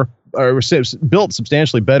more, or built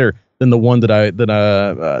substantially better than the one that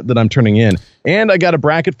I'm turning in. And I got a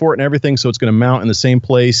bracket for it and everything, so it's going to mount in the same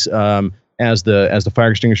place as the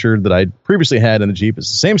fire extinguisher that I previously had in the Jeep.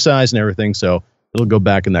 It's the same size and everything, so it'll go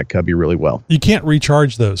back in that cubby really well. You can't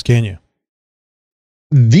recharge those, can you?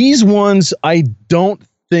 These ones, I don't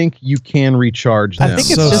think you can recharge them. I think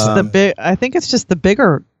it's just the big. I think it's just the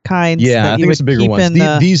bigger kinds. Yeah, I think it's the bigger ones.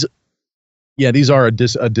 These are a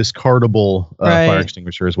discardable fire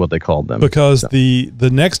extinguisher, is what they called them. Because the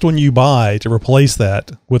next one you buy to replace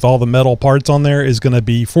that with all the metal parts on there is going to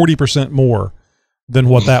be 40% more than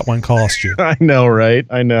what that one cost you. I know, right?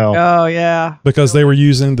 I know. Oh yeah. Because they were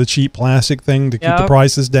using the cheap plastic thing to keep the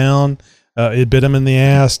prices down. It bit them in the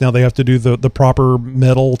ass. Now they have to do the proper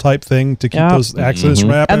metal type thing to keep those accidents from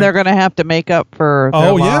happening. And they're going to have to make up for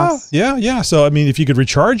their loss. Yeah. So I mean, if you could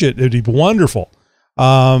recharge it, it'd be wonderful. But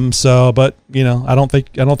I don't think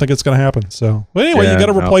it's going to happen. So, but anyway, you got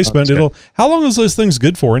a replacement. How long is those things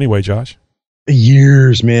good for anyway, Josh?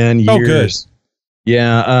 Years, man. Years. Oh, good.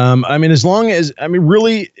 Yeah. As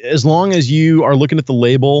long as you are looking at the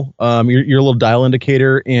label, your little dial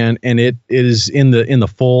indicator, and it is in the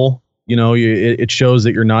full, it shows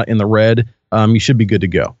that you're not in the red. You should be good to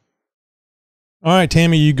go. All right,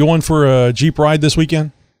 Tammy, you going for a Jeep ride this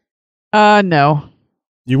weekend? No.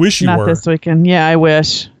 You wish you were. Not this weekend. Yeah, I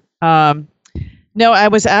wish. No, I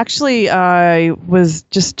was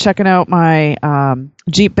just checking out my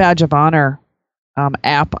Jeep Badge of Honor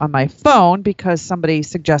app on my phone because somebody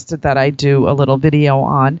suggested that I do a little video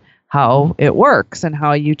on how it works and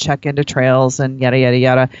how you check into trails and yada, yada,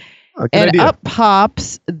 yada. And idea. Up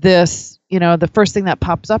pops this, the first thing that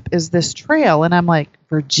pops up is this trail. And I'm like,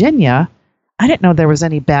 Virginia? I didn't know there was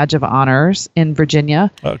any Badge of Honors in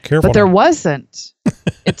Virginia. Careful. But there wasn't.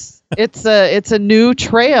 It's a new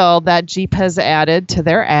trail that Jeep has added to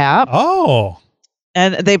their app. Oh.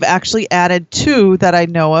 And they've actually added 2 that I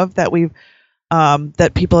know of that we've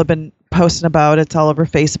that people have been posting about. It's all over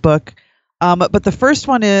Facebook. But the first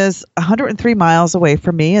one is 103 miles away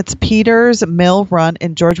from me. It's Peters Mill Run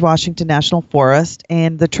in George Washington National Forest,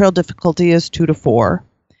 and the trail difficulty is 2 to 4.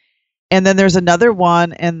 And then there's another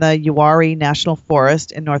one in the Uwharrie National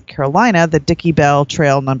Forest in North Carolina, the Dickey Bell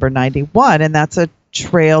Trail number 91, and that's a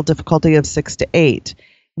trail difficulty of 6 to 8.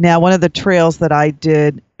 Now, one of the trails that I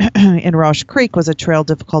did in Roush Creek was a trail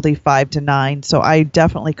difficulty 5 to 9, so I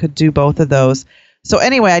definitely could do both of those. So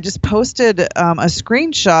anyway, I just posted a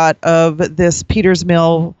screenshot of this Peters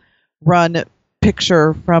Mill Run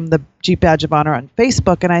picture from the Jeep Badge of Honor on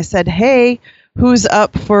Facebook, and I said, hey, who's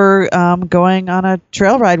up for going on a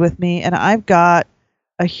trail ride with me? And I've got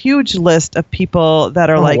a huge list of people that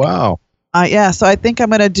are wow. Yeah, so I think I'm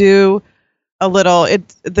going to do a little,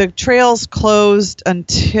 the trail's closed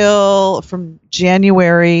until from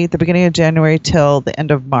January, the beginning of January till the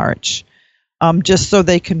end of March. Just so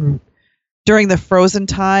they can, during the frozen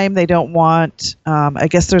time, they don't want, I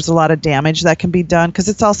guess there's a lot of damage that can be done because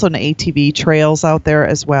it's also an ATV trails out there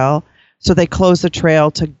as well. So they close the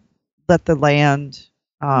trail to let the land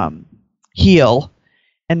heal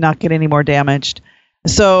and not get any more damaged.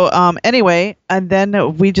 So anyway, and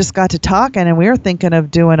then we just got to talking, and we were thinking of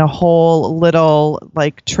doing a whole little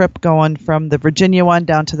trip going from the Virginia one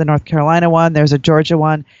down to the North Carolina one. There's a Georgia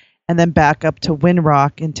one, and then back up to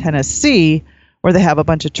Windrock in Tennessee, where they have a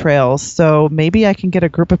bunch of trails. So maybe I can get a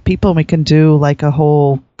group of people and we can do a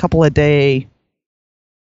whole couple of day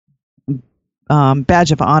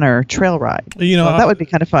Badge of Honor trail ride. So that would be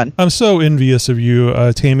kind of fun. I'm so envious of you,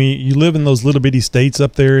 Tammy. You live in those little bitty states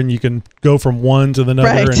up there, and you can go from one to the other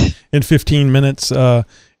right. in 15 minutes.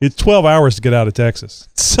 It's 12 hours to get out of Texas.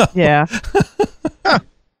 So. Yeah.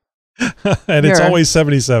 And it's always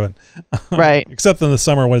 77. Right. Except in the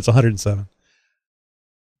summer when it's 107.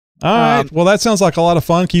 All right. Well, that sounds like a lot of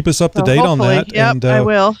fun. Keep us up to date on that. Yep, and, I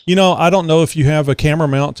will. I don't know if you have a camera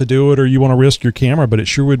mount to do it or you want to risk your camera, but it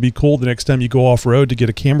sure would be cool the next time you go off-road to get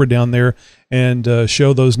a camera down there and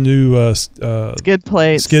show those new skid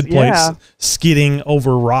plates. Yeah. Skidding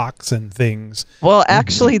over rocks and things. Well,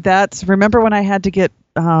 actually, remember when I had to get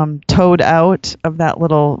towed out of that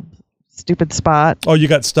little stupid spot? Oh, you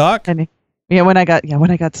got stuck? And when I got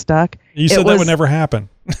stuck. You said that would never happen.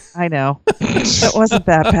 I know. It wasn't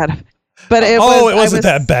that bad. But it wasn't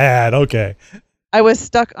that bad. Okay. I was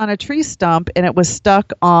stuck on a tree stump, and it was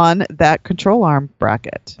stuck on that control arm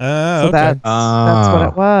bracket. So okay. That's what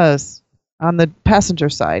it was on the passenger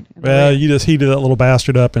side. Well, you just heated that little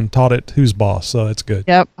bastard up and taught it who's boss, so it's good.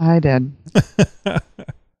 Yep, I did.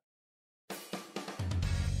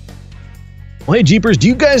 Well, hey, Jeepers, do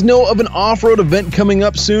you guys know of an off-road event coming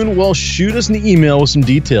up soon? Well, shoot us an email with some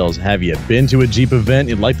details. Have you been to a Jeep event?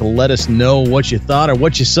 You'd like to let us know what you thought or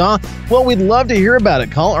what you saw? Well, we'd love to hear about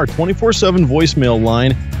it. Call our 24/7 voicemail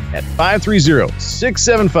line at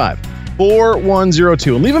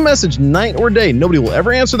 530-675-4102 and leave a message night or day. Nobody will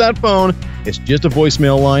ever answer that phone. It's just a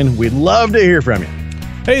voicemail line. We'd love to hear from you.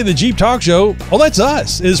 Hey, the Jeep Talk Show, that's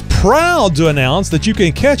us, is proud to announce that you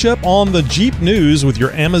can catch up on the Jeep news with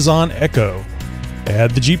your Amazon Echo.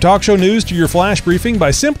 Add the Jeep Talk Show news to your flash briefing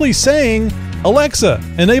by simply saying, Alexa,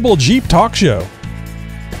 enable Jeep Talk Show.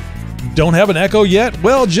 Don't have an Echo yet?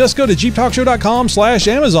 Well, just go to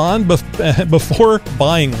jeeptalkshow.com/Amazon before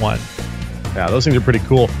buying one. Yeah, those things are pretty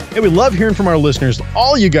cool. Hey, we love hearing from our listeners,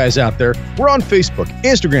 all you guys out there. We're on Facebook,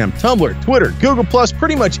 Instagram, Tumblr, Twitter, Google+,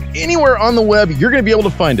 pretty much anywhere on the web, you're going to be able to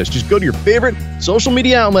find us. Just go to your favorite social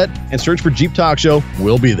media outlet and search for Jeep Talk Show.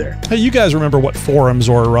 We'll be there. Hey, you guys remember what forums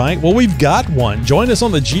are, right? Well, we've got one. Join us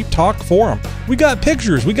on the Jeep Talk forum. We got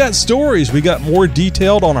pictures, we got stories, we got more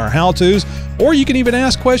detailed on our how-tos, or you can even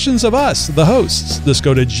ask questions of us, the hosts. Just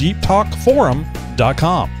go to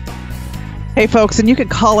jeeptalkforum.com. Hey, folks, and you can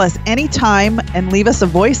call us anytime and leave us a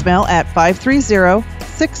voicemail at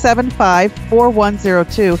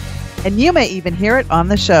 530-675-4102, and you may even hear it on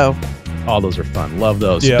the show. Oh, those are fun. Love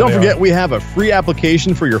those. Yeah, Don't forget, we have a free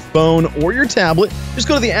application for your phone or your tablet. Just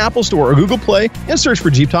go to the Apple Store or Google Play and search for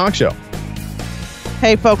Jeep Talk Show.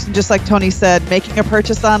 Hey, folks, and just like Tony said, making a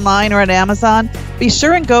purchase online or at Amazon, be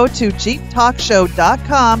sure and go to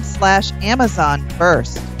jeeptalkshow.com/Amazon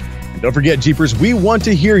first. And don't forget, Jeepers, we want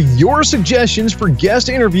to hear your suggestions for guest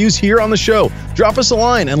interviews here on the show. Drop us a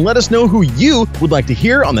line and let us know who you would like to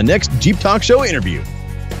hear on the next Jeep Talk Show interview.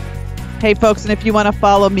 Hey, folks, and if you want to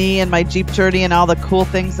follow me and my Jeep journey and all the cool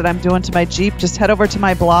things that I'm doing to my Jeep, just head over to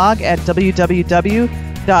my blog at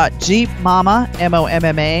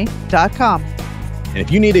www.jeepmama.com. And if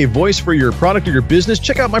you need a voice for your product or your business,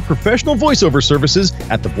 check out my professional voiceover services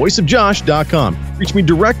at thevoiceofjosh.com. Reach me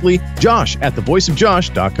directly,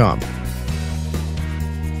 josh@thevoiceofjosh.com.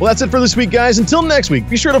 Well, that's it for this week, guys. Until next week,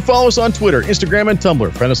 be sure to follow us on Twitter, Instagram, and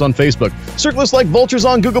Tumblr. Friend us on Facebook. Circle us like vultures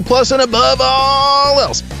on Google+, and above all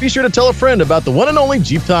else, be sure to tell a friend about the one and only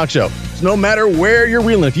Jeep Talk Show. So no matter where you're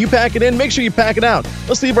wheeling, if you pack it in, make sure you pack it out.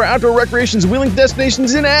 Let's leave our outdoor recreations and wheeling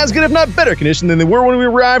destinations in as good, if not better condition than they were when we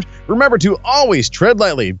arrived. Remember to always tread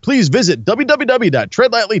lightly. Please visit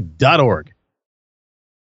www.treadlightly.org.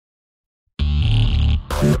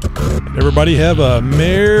 Everybody have a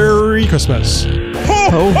Merry Christmas. Ho,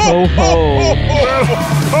 ho, ho. Ho,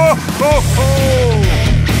 ho, ho.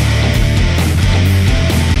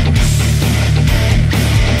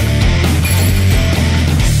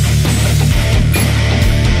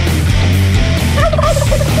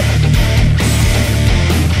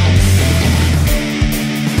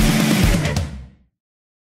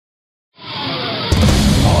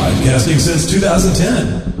 Podcasting since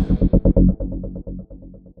 2010.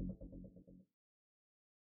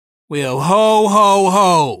 Well, ho, ho,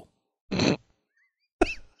 ho.